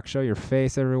a fuck? Show your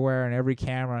face everywhere and every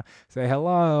camera. Say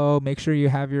hello. Make sure you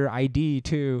have your ID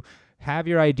too. Have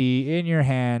your ID in your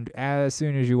hand as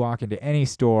soon as you walk into any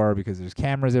store, because there's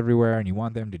cameras everywhere and you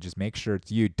want them to just make sure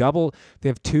it's you. They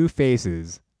have two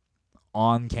faces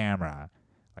on camera.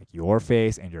 Like your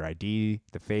face and your ID,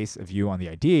 the face of you on the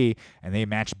ID, and they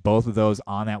match both of those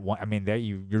on that one. I mean,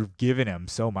 you're giving them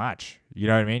so much. You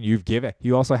know what I mean?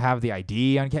 You also have the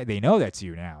ID on. They know that's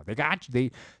you now. They got you.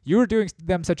 You were doing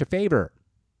them such a favor.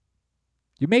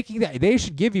 You're making that. They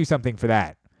should give you something for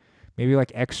that. Maybe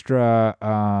like extra.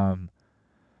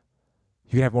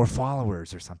 You could have more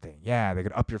followers or something. Yeah, they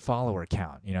could up your follower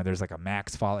count. There's like a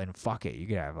max follow, and fuck it, you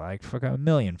could have like fuck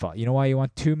 1,000,000 followers. You know why you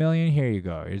want 2 million? Here you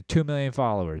go. Here's 2 million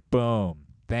followers. Boom.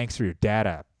 Thanks for your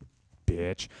data,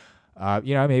 bitch.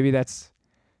 Maybe that.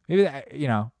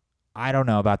 I don't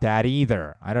know about that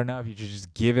either. I don't know if you should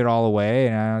just give it all away,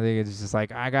 and I don't think it's just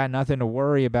like I got nothing to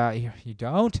worry about. You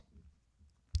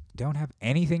don't have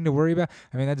anything to worry about.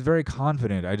 I mean, that's very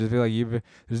confident. I just feel like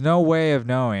there's no way of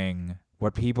knowing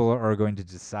what people are going to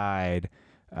decide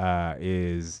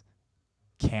is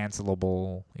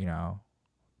cancelable,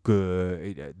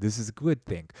 good. This is a good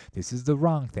thing. This is the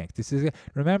wrong thing.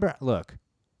 Remember, look,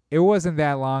 it wasn't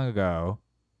that long ago,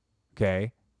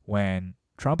 okay, when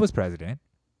Trump was president,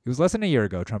 It was less than a year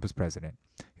ago, Trump was president.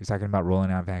 He was talking about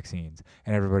rolling out vaccines.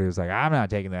 And everybody was like, I'm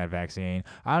not taking that vaccine.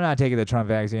 I'm not taking the Trump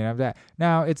vaccine. I'm that.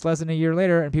 Now, it's less than a year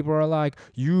later, and people are like,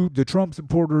 the Trump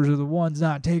supporters are the ones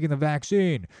not taking the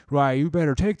vaccine. Right, you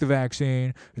better take the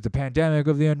vaccine. It's a pandemic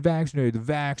of the unvaccinated. The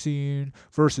vaccine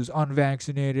versus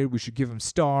unvaccinated. We should give them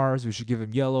stars. We should give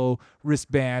them yellow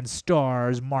wristbands,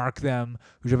 stars, mark them.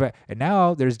 And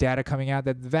now there's data coming out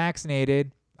that the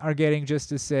vaccinated are getting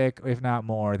just as sick, if not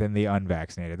more, than the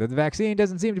unvaccinated. That the vaccine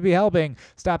doesn't seem to be helping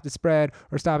stop the spread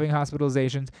or stopping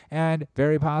hospitalizations, and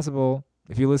very possible,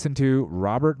 if you listen to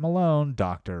Robert Malone,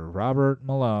 Dr. Robert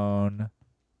Malone,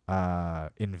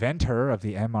 inventor of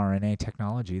the mRNA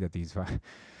technology that these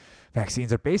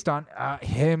vaccines are based on,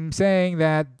 him saying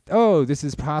that, this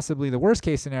is possibly the worst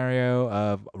case scenario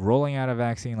of rolling out a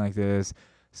vaccine like this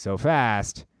so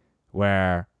fast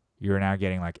where you're now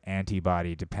getting like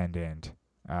antibody dependent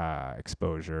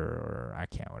exposure, or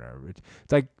whatever.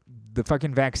 It's like the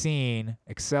fucking vaccine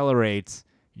accelerates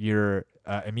your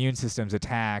immune system's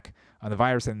attack on the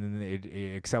virus, and then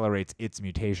it accelerates its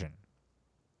mutation.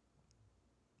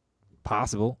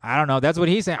 Possible. I don't know. That's what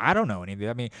he's saying. I don't know anything.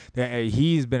 I mean,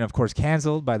 he's been, of course,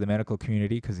 canceled by the medical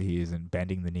community because he isn't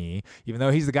bending the knee, even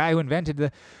though he's the guy who invented the.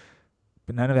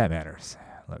 But none of that matters.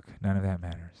 Look, none of that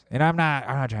matters. And I'm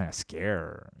not trying to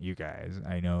scare you guys.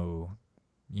 I know.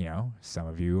 Some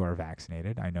of you are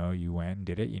vaccinated. I know you went and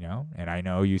did it, and I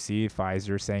know you see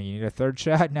Pfizer saying you need a third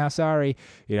shot. Now, sorry,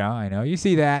 I know you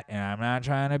see that, and I'm not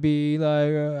trying to be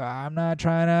like, I'm not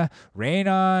trying to rain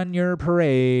on your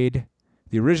parade.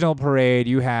 The original parade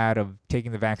you had of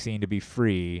taking the vaccine to be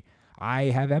free, I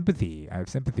have empathy. I have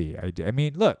sympathy. I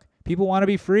mean, look, people want to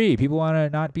be free. People want to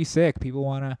not be sick. People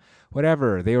want to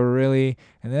whatever. They were really,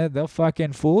 and they'll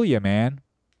fucking fool you, man.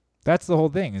 That's the whole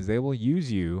thing, is they will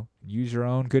use you, use your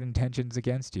own good intentions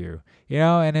against you.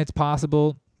 And it's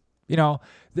possible,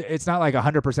 it's not like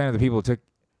 100% of the people who took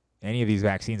any of these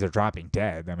vaccines are dropping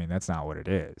dead. I mean, that's not what it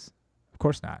is. Of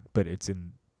course not. But it's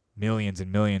in millions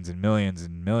and millions and millions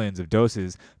and millions of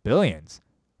doses, billions,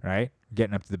 right?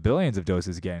 Getting up to the billions of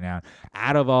doses getting out.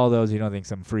 Out of all those, you don't think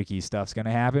some freaky stuff's going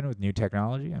to happen with new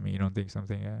technology? I mean, you don't think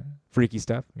something freaky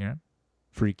stuff,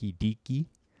 freaky deaky?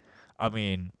 I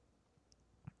mean,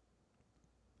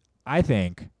 I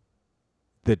think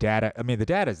the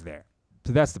data's there.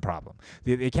 So that's the problem.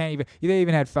 They can't even, they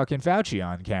even had fucking Fauci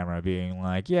on camera being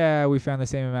like, yeah, we found the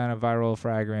same amount of viral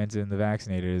fragments in the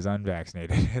vaccinated as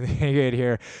unvaccinated. And then you could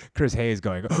hear Chris Hayes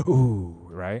going, ooh,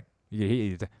 right? You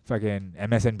hear fucking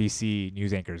MSNBC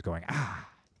news anchors going,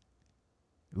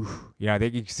 ooh. You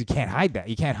can't hide that.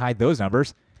 You can't hide those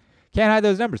numbers. Can't hide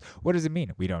those numbers. What does it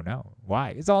mean? We don't know. Why?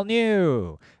 It's all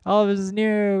new. All of this is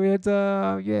new. It's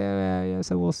yeah.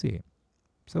 So we'll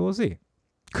see.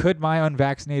 Could my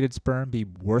unvaccinated sperm be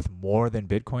worth more than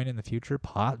Bitcoin in the future?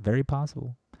 Very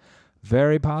possible.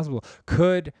 Very possible.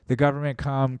 Could the government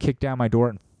come kick down my door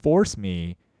and force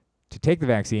me to take the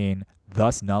vaccine,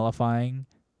 thus nullifying,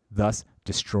 thus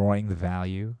destroying the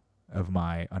value of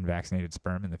my unvaccinated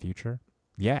sperm in the future?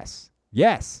 Yes.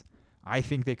 I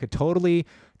think they could totally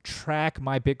track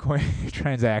my Bitcoin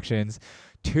transactions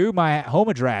to my home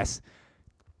address,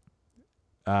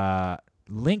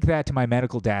 link that to my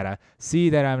medical data,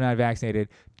 see that I'm not vaccinated,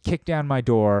 kick down my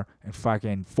door, and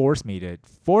fucking force me to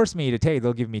take.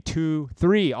 They'll give me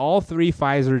all three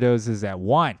Pfizer doses at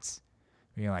once.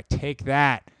 Like, take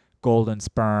that, golden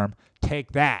sperm,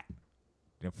 take that.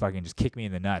 Fucking just kick me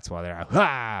in the nuts while they're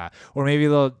out. Or maybe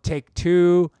they'll take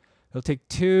two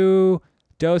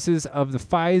doses of the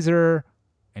Pfizer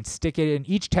and stick it in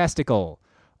each testicle.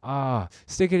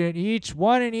 Stick it in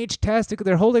one in each testicle.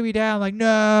 They're holding me down like,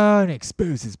 no, and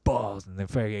expose his balls. And then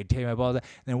fucking take my balls out.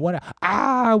 And then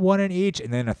one in each.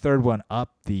 And then a third one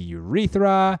up the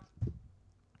urethra.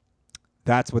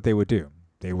 That's what they would do.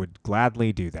 They would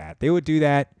gladly do that. They would do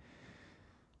that.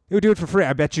 They would do it for free.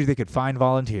 I bet you they could find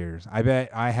volunteers. I bet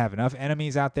I have enough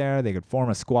enemies out there. They could form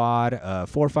a squad of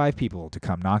 4 or 5 people to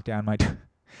come knock down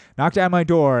my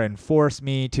door and force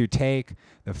me to take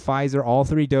the Pfizer, all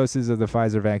 3 doses of the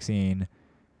Pfizer vaccine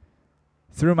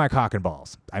through my cock and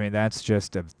balls. I mean, that's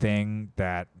just a thing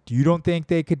that you don't think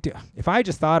they could do. If I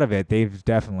just thought of it, they've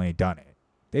definitely done it.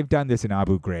 They've done this in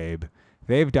Abu Ghraib.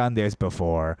 They've done this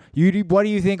before. What do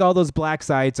you think all those black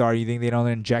sites are? You think they don't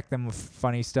inject them with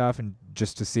funny stuff and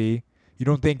just to see? You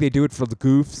don't think they do it for the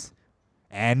goofs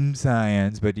and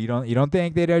science? But you don't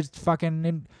think they're just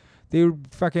fucking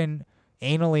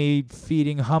anally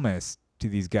feeding hummus to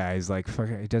these guys? Like,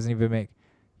 it doesn't even make.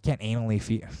 You can't anally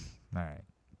feed. All right.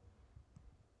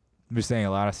 I'm just saying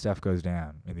a lot of stuff goes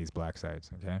down in these black sites.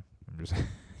 Okay, I'm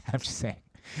just saying.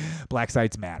 Black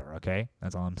sites matter, okay?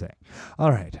 That's all I'm saying.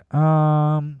 All right.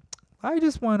 I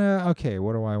just want to, okay,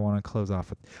 what do I want to close off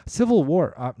with? Civil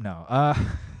War. No.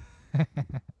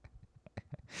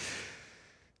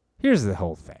 Here's the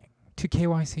whole thing. To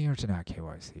KYC or to not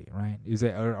KYC, right? Is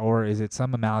it or is it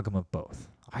some amalgam of both?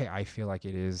 I feel like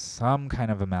it is some kind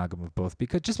of amalgam of both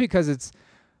because it's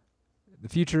the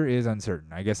future is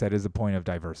uncertain. I guess that is the point of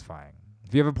diversifying.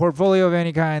 If you have a portfolio of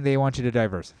any kind, they want you to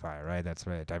diversify, right? That's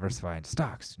right. Diversify into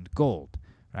stocks, into gold,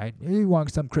 right? You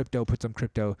want some crypto, put some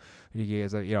crypto,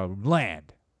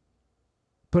 land.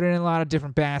 Put it in a lot of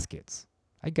different baskets.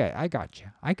 I got you.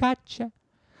 I get you.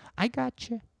 I get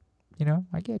you,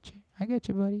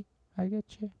 buddy. I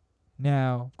get you.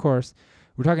 Now, of course,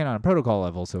 we're talking on a protocol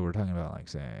level, so we're talking about, like,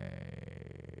 say,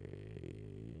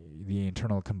 the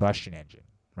internal combustion engine,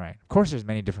 right? Of course, there's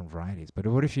many different varieties, but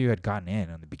what if you had gotten in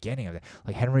on the beginning of it,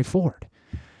 like Henry Ford?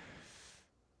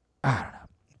 I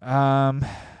don't know.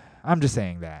 I'm just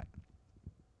saying that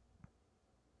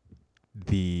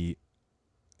the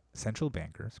central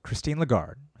bankers, Christine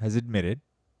Lagarde, has admitted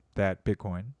that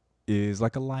Bitcoin is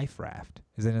like a life raft,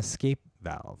 is an escape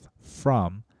valve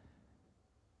from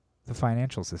the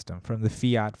financial system, from the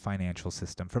fiat financial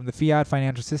system,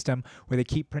 where they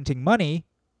keep printing money,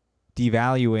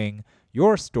 devaluing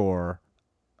your store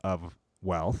of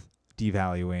wealth,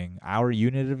 devaluing our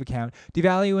unit of account,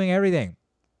 devaluing everything.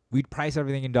 We'd price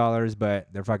everything in dollars,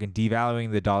 but they're fucking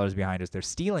devaluing the dollars behind us. They're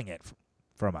stealing it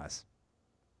from us.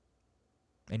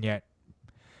 And yet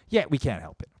we can't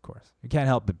help it, of course. We can't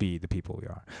help but be the people we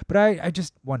are. But I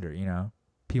just wonder,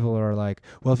 people are like,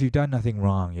 well, if you've done nothing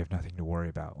wrong, you have nothing to worry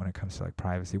about when it comes to, like,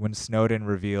 privacy. When Snowden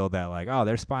revealed that, like, oh,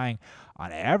 they're spying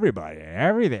on everybody and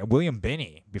everything. William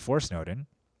Binney, before Snowden,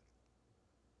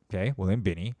 okay, William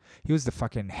Binney, he was the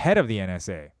fucking head of the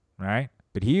NSA, right?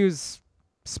 But he was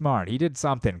smart. He did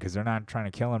something because they're not trying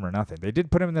to kill him or nothing. They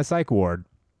did put him in the psych ward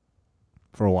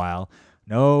for a while.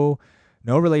 No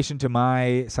relation to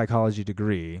my psychology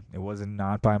degree. It was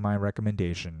not by my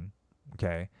recommendation,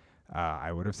 okay?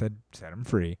 I would have set him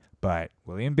free. But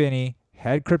William Binney,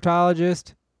 head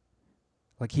cryptologist,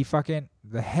 like,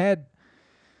 the head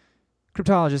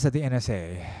cryptologist at the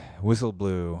NSA, whistle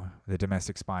blew the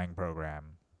domestic spying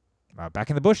program back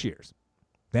in the Bush years.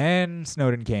 Then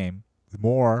Snowden came with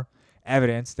more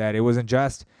evidence that it wasn't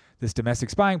just this domestic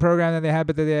spying program that they had,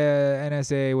 but that the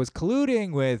NSA was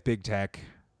colluding with big tech,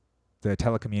 the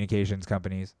telecommunications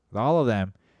companies, all of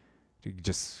them, to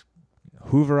just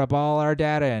hoover up all our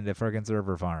data into friggin'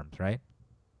 server farms, right?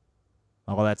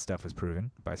 All that stuff was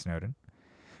proven by Snowden.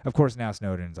 Of course, now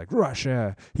Snowden's like,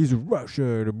 Russia, he's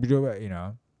Russia,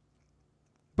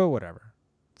 but whatever.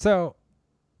 So,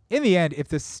 in the end, if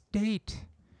the state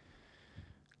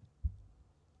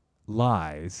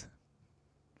lies,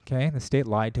 okay, the state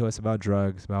lied to us about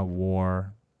drugs, about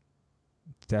war,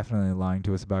 definitely lying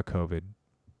to us about COVID.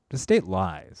 The state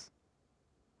lies.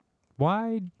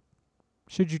 Why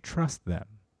should you trust them?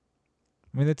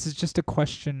 I mean, it's just a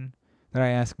question that I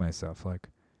ask myself. Like,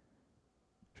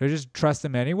 should I just trust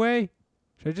them anyway?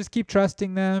 Should I just keep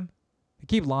trusting them? They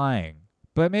keep lying.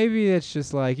 But maybe it's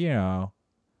just like,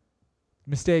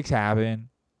 mistakes happen.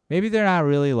 Maybe they're not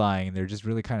really lying. They're just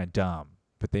really kind of dumb.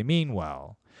 But they mean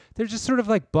well. They're just sort of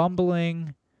like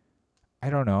bumbling. I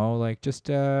don't know. Like, just,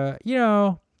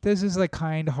 this is like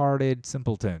kind-hearted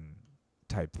simpleton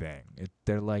type thing.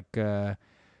 They're like kind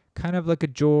of like a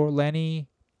George.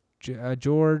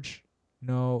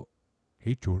 No,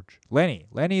 hey George. Lenny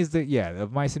is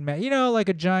of Mice and Men. Like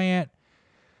a giant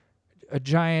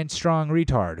strong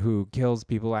retard who kills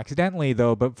people accidentally,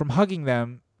 though. But from hugging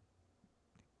them,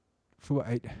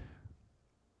 and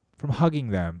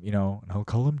I'll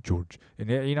call him George.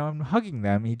 And I'm hugging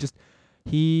them.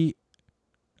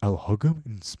 I'll hug him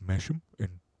and smash him and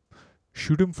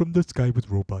shoot him from the sky with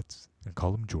robots and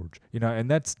call him George. And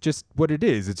that's just what it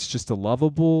is. It's just a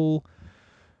lovable,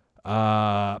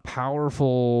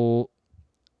 powerful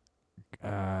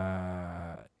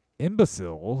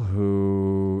imbecile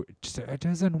who just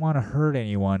doesn't want to hurt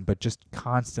anyone, but just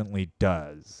constantly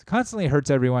does. Constantly hurts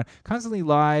everyone. Constantly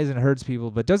lies and hurts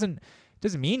people, but doesn't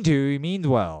mean to. He means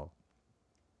well,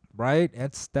 right?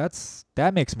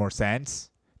 That makes more sense.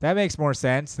 That makes more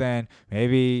sense than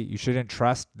maybe you shouldn't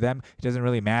trust them. It doesn't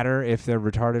really matter if they're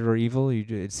retarded or evil.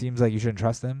 It seems like you shouldn't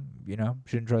trust them.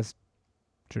 Shouldn't trust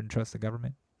the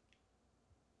government,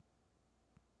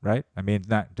 right? I mean,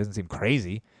 it doesn't seem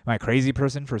crazy. Am I a crazy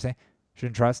person for saying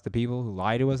shouldn't trust the people who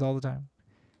lie to us all the time?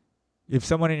 If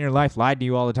someone in your life lied to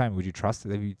you all the time, would you trust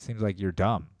them? It seems like you're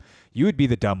dumb. You would be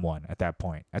the dumb one at that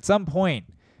point. At some point,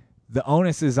 the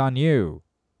onus is on you,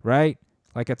 right?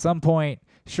 Like, at some point,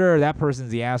 Sure, that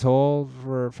person's the asshole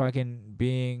for fucking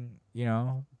being,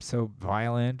 so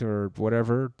violent or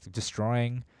whatever,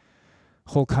 destroying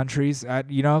whole countries.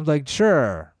 Like,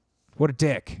 sure, what a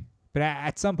dick. But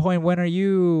at some point, when are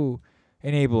you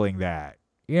enabling that?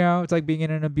 It's like being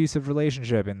in an abusive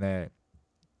relationship and the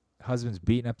husband's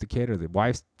beating up the kid or the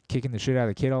wife's kicking the shit out of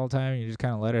the kid all the time. And you just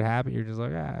kind of let it happen. You're just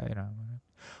like,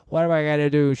 what do I got to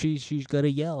do? She's got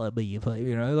to yell at me.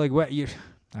 Like what? I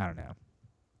don't know.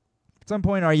 At some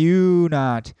point, are you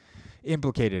not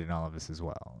implicated in all of this as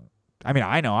well? I mean,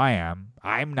 I know I am.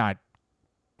 I'm not.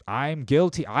 I'm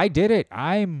guilty. I did it.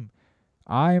 I'm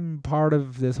part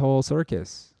of this whole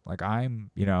circus. Like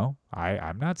I'm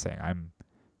not saying I'm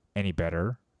any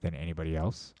better than anybody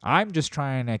else. I'm just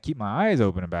trying to keep my eyes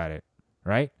open about it,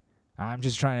 right? I'm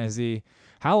just trying to see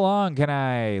how long can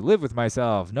I live with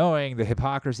myself knowing the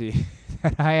hypocrisy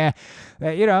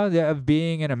of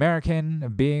being an American,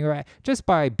 of being just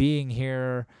by being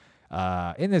here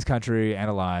in this country and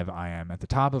alive. I am at the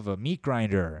top of a meat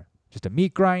grinder, just a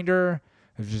meat grinder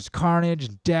of just carnage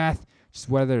and death. Just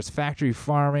whether it's factory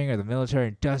farming or the military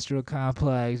industrial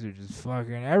complex or just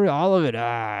fucking all of it.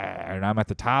 And I'm at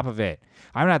the top of it.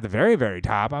 I'm not at the very, very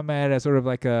top. I'm at a sort of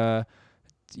like a,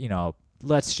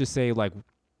 let's just say like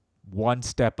one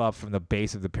step up from the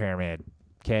base of the pyramid.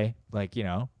 Okay? Like,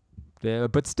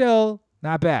 but still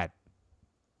not bad.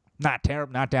 Not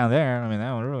terrible. Not down there. I mean,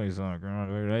 that one really sucked.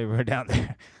 We're down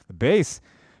there. The base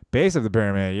of the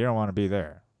pyramid, you don't want to be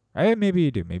there. Right? Maybe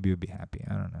you do. Maybe you'll be happy.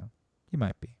 I don't know. You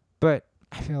might be. But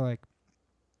I feel like,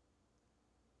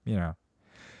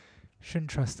 shouldn't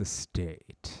trust the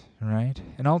state, right?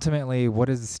 And ultimately, what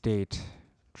is the state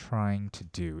trying to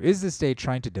do? Is the state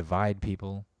trying to divide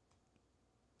people,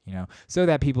 so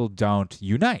that people don't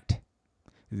unite,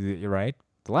 right?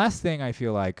 The last thing I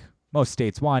feel like most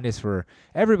states want is for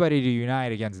everybody to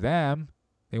unite against them.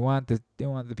 They want the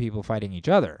people fighting each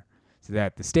other. So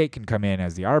that the state can come in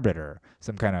as the arbiter,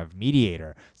 some kind of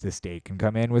mediator. So the state can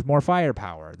come in with more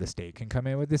firepower. The state can come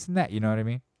in with this and that. You know what I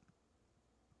mean?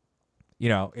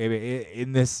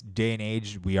 In this day and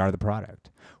age, we are the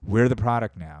product. We're the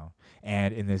product now.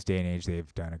 And in this day and age,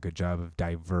 they've done a good job of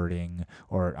diverting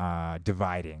or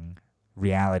dividing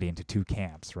reality into two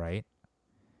camps, right?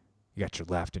 You got your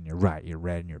left and your right. You're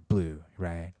red and you're blue,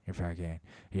 right? You're fucking,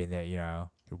 you're in there,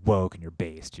 you're woke and you're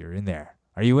based. You're in there.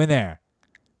 Are you in there?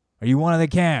 Are you one of the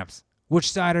camps?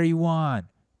 Which side are you on?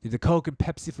 The Coke and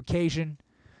Pepsification,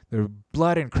 the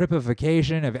blood and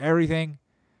cripification of everything,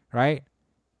 right?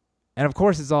 And of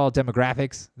course, it's all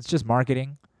demographics. It's just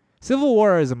marketing. Civil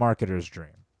war is a marketer's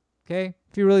dream. Okay?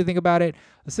 If you really think about it,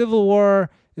 a civil war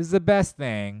is the best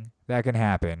thing that can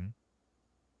happen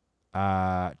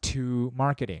to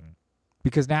marketing.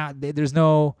 Because now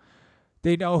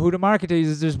they know who to market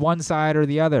to. There's one side or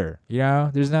the other.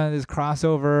 There's none of this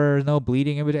crossover. There's no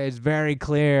bleeding in between. It's very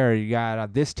clear. You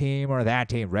got this team or that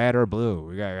team, red or blue.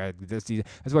 We got this.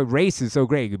 That's why race is so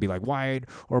great. You could be like white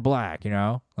or black.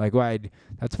 Like why?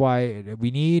 That's why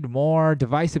we need more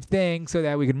divisive things so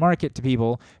that we can market to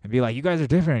people and be like, you guys are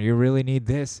different. You really need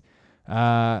this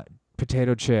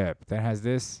potato chip that has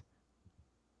this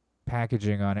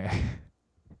packaging on it.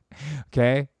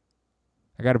 Okay.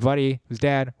 I got a buddy whose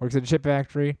dad works at a chip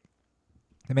factory.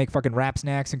 They make fucking rap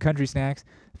snacks and country snacks.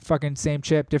 Fucking same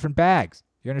chip, different bags.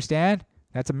 You understand?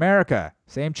 That's America.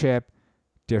 Same chip,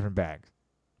 different bags.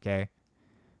 Okay?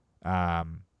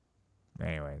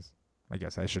 Anyways, I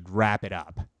guess I should wrap it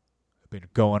up. I've been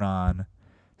going on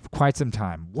for quite some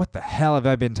time. What the hell have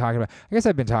I been talking about? I guess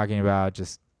I've been talking about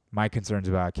just my concerns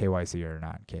about KYC or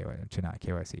not KYC, to not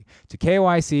KYC. To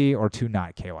KYC or to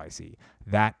not KYC.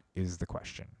 That is the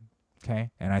question.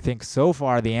 Okay? And I think so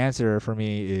far the answer for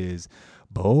me is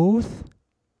both.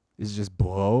 Is just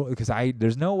both. Because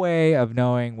there's no way of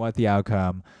knowing what the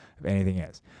outcome of anything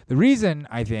is. The reason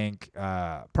I think,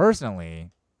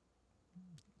 personally,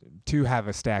 to have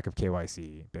a stack of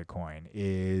KYC Bitcoin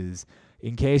is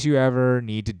in case you ever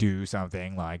need to do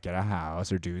something like get a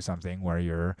house or do something where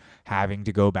you're having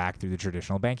to go back through the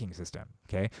traditional banking system.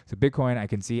 Okay? So Bitcoin I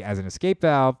can see as an escape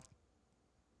valve.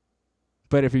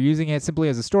 But if you're using it simply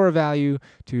as a store of value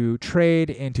to trade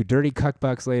into dirty cuck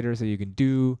bucks later so you can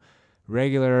do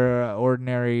regular,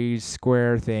 ordinary,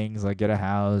 square things like get a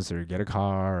house or get a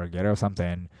car or get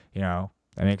something, that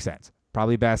makes sense.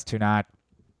 Probably best to not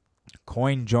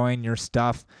coin join your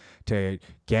stuff to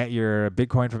get your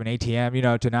Bitcoin from an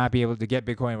ATM, to not be able to get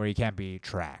Bitcoin where you can't be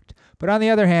tracked. But on the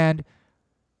other hand,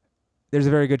 there's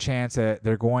a very good chance that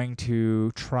they're going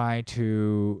to try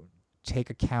to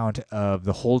take account of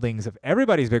the holdings of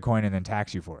everybody's Bitcoin and then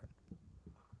tax you for it.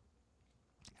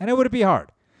 And it wouldn't be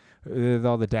hard with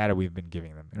all the data we've been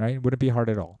giving them, right? It wouldn't be hard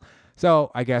at all.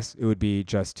 So I guess it would be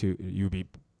you would be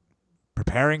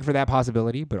preparing for that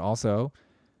possibility, but also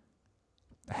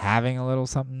having a little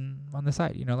something on the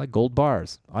side, like gold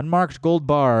bars, unmarked gold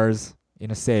bars in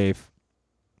a safe.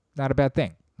 Not a bad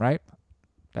thing, right?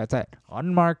 That's it.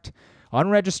 Unmarked,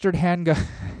 unregistered handgun.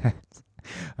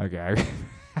 Okay.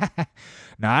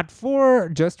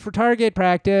 Just for target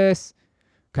practice.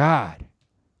 God.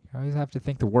 You always have to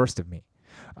think the worst of me.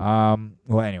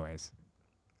 Well, anyways.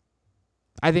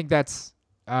 I think that's,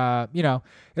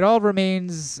 it all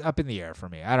remains up in the air for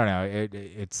me. I don't know.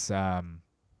 It's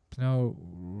no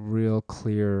real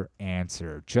clear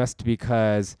answer. Just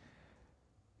because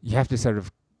you have to sort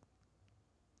of,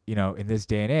 in this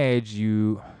day and age,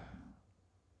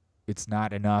 it's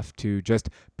not enough to just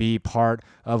be part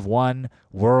of one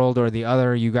world or the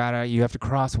other. You have to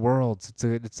cross worlds.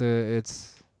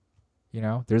 There's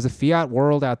a fiat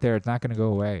world out there. It's not going to go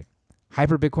away.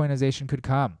 Hyper Bitcoinization could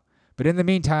come. But in the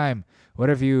meantime, what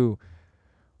if you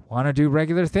want to do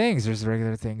regular things? There's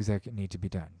regular things that need to be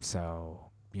done.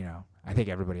 So, I think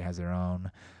everybody has their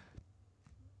own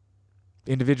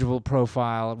individual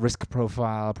profile, risk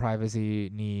profile, privacy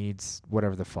needs,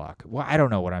 whatever the fuck. Well, I don't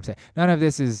know what I'm saying. None of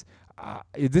this is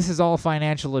all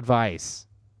financial advice.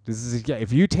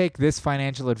 If you take this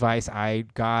financial advice,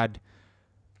 God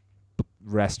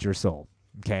rest your soul.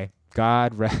 Okay?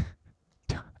 Don't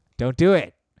do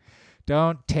it.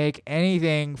 Don't take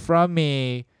anything from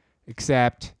me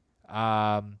except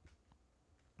a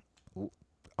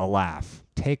laugh.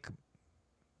 Take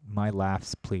my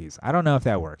laughs, please. I don't know if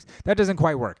that works. That doesn't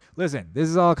quite work. Listen, this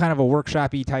is all kind of a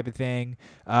workshop-y type of thing.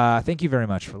 Thank you very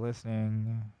much for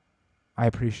listening. I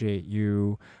appreciate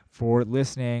you for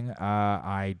listening.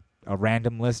 A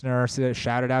random listener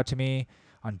shouted out to me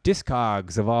on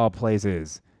Discogs of all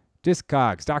places.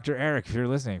 Discogs, Dr. Eric, if you're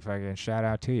listening, if I can shout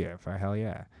out to you, hell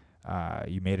yeah.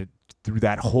 You made it through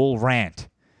that whole rant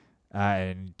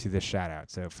and to this shout out.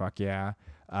 So fuck yeah.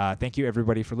 Thank you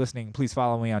everybody for listening. Please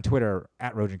follow me on Twitter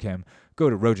at RojanKim. Go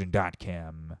to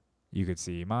rojan.kim. You could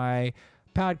see my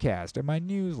podcast and my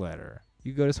newsletter.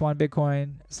 You go to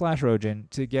swanbitcoin/Rojan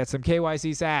to get some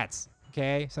KYC sats.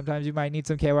 Okay? Sometimes you might need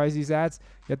some KYC sats.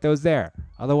 Get those there.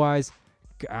 Otherwise,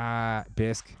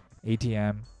 BISC,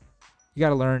 ATM. You got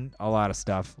to learn a lot of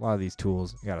stuff. A lot of these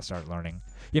tools. You got to start learning.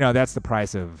 That's the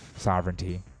price of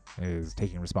sovereignty, is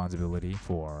taking responsibility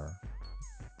for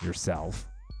yourself.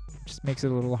 Just makes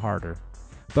it a little harder.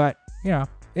 But,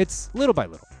 it's little by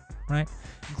little, right?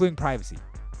 Including privacy.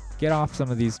 Get off some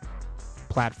of these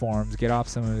platforms. Get off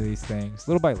some of these things.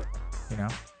 Little by little,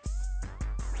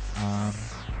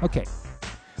 Okay.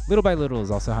 Little by little is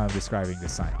also how I'm describing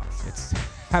this sign-off. It's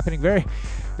happening very,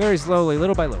 very slowly,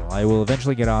 little by little. I will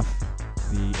eventually get off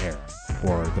the air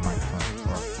or the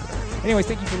microphone. Anyways,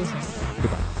 thank you for listening.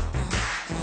 Goodbye.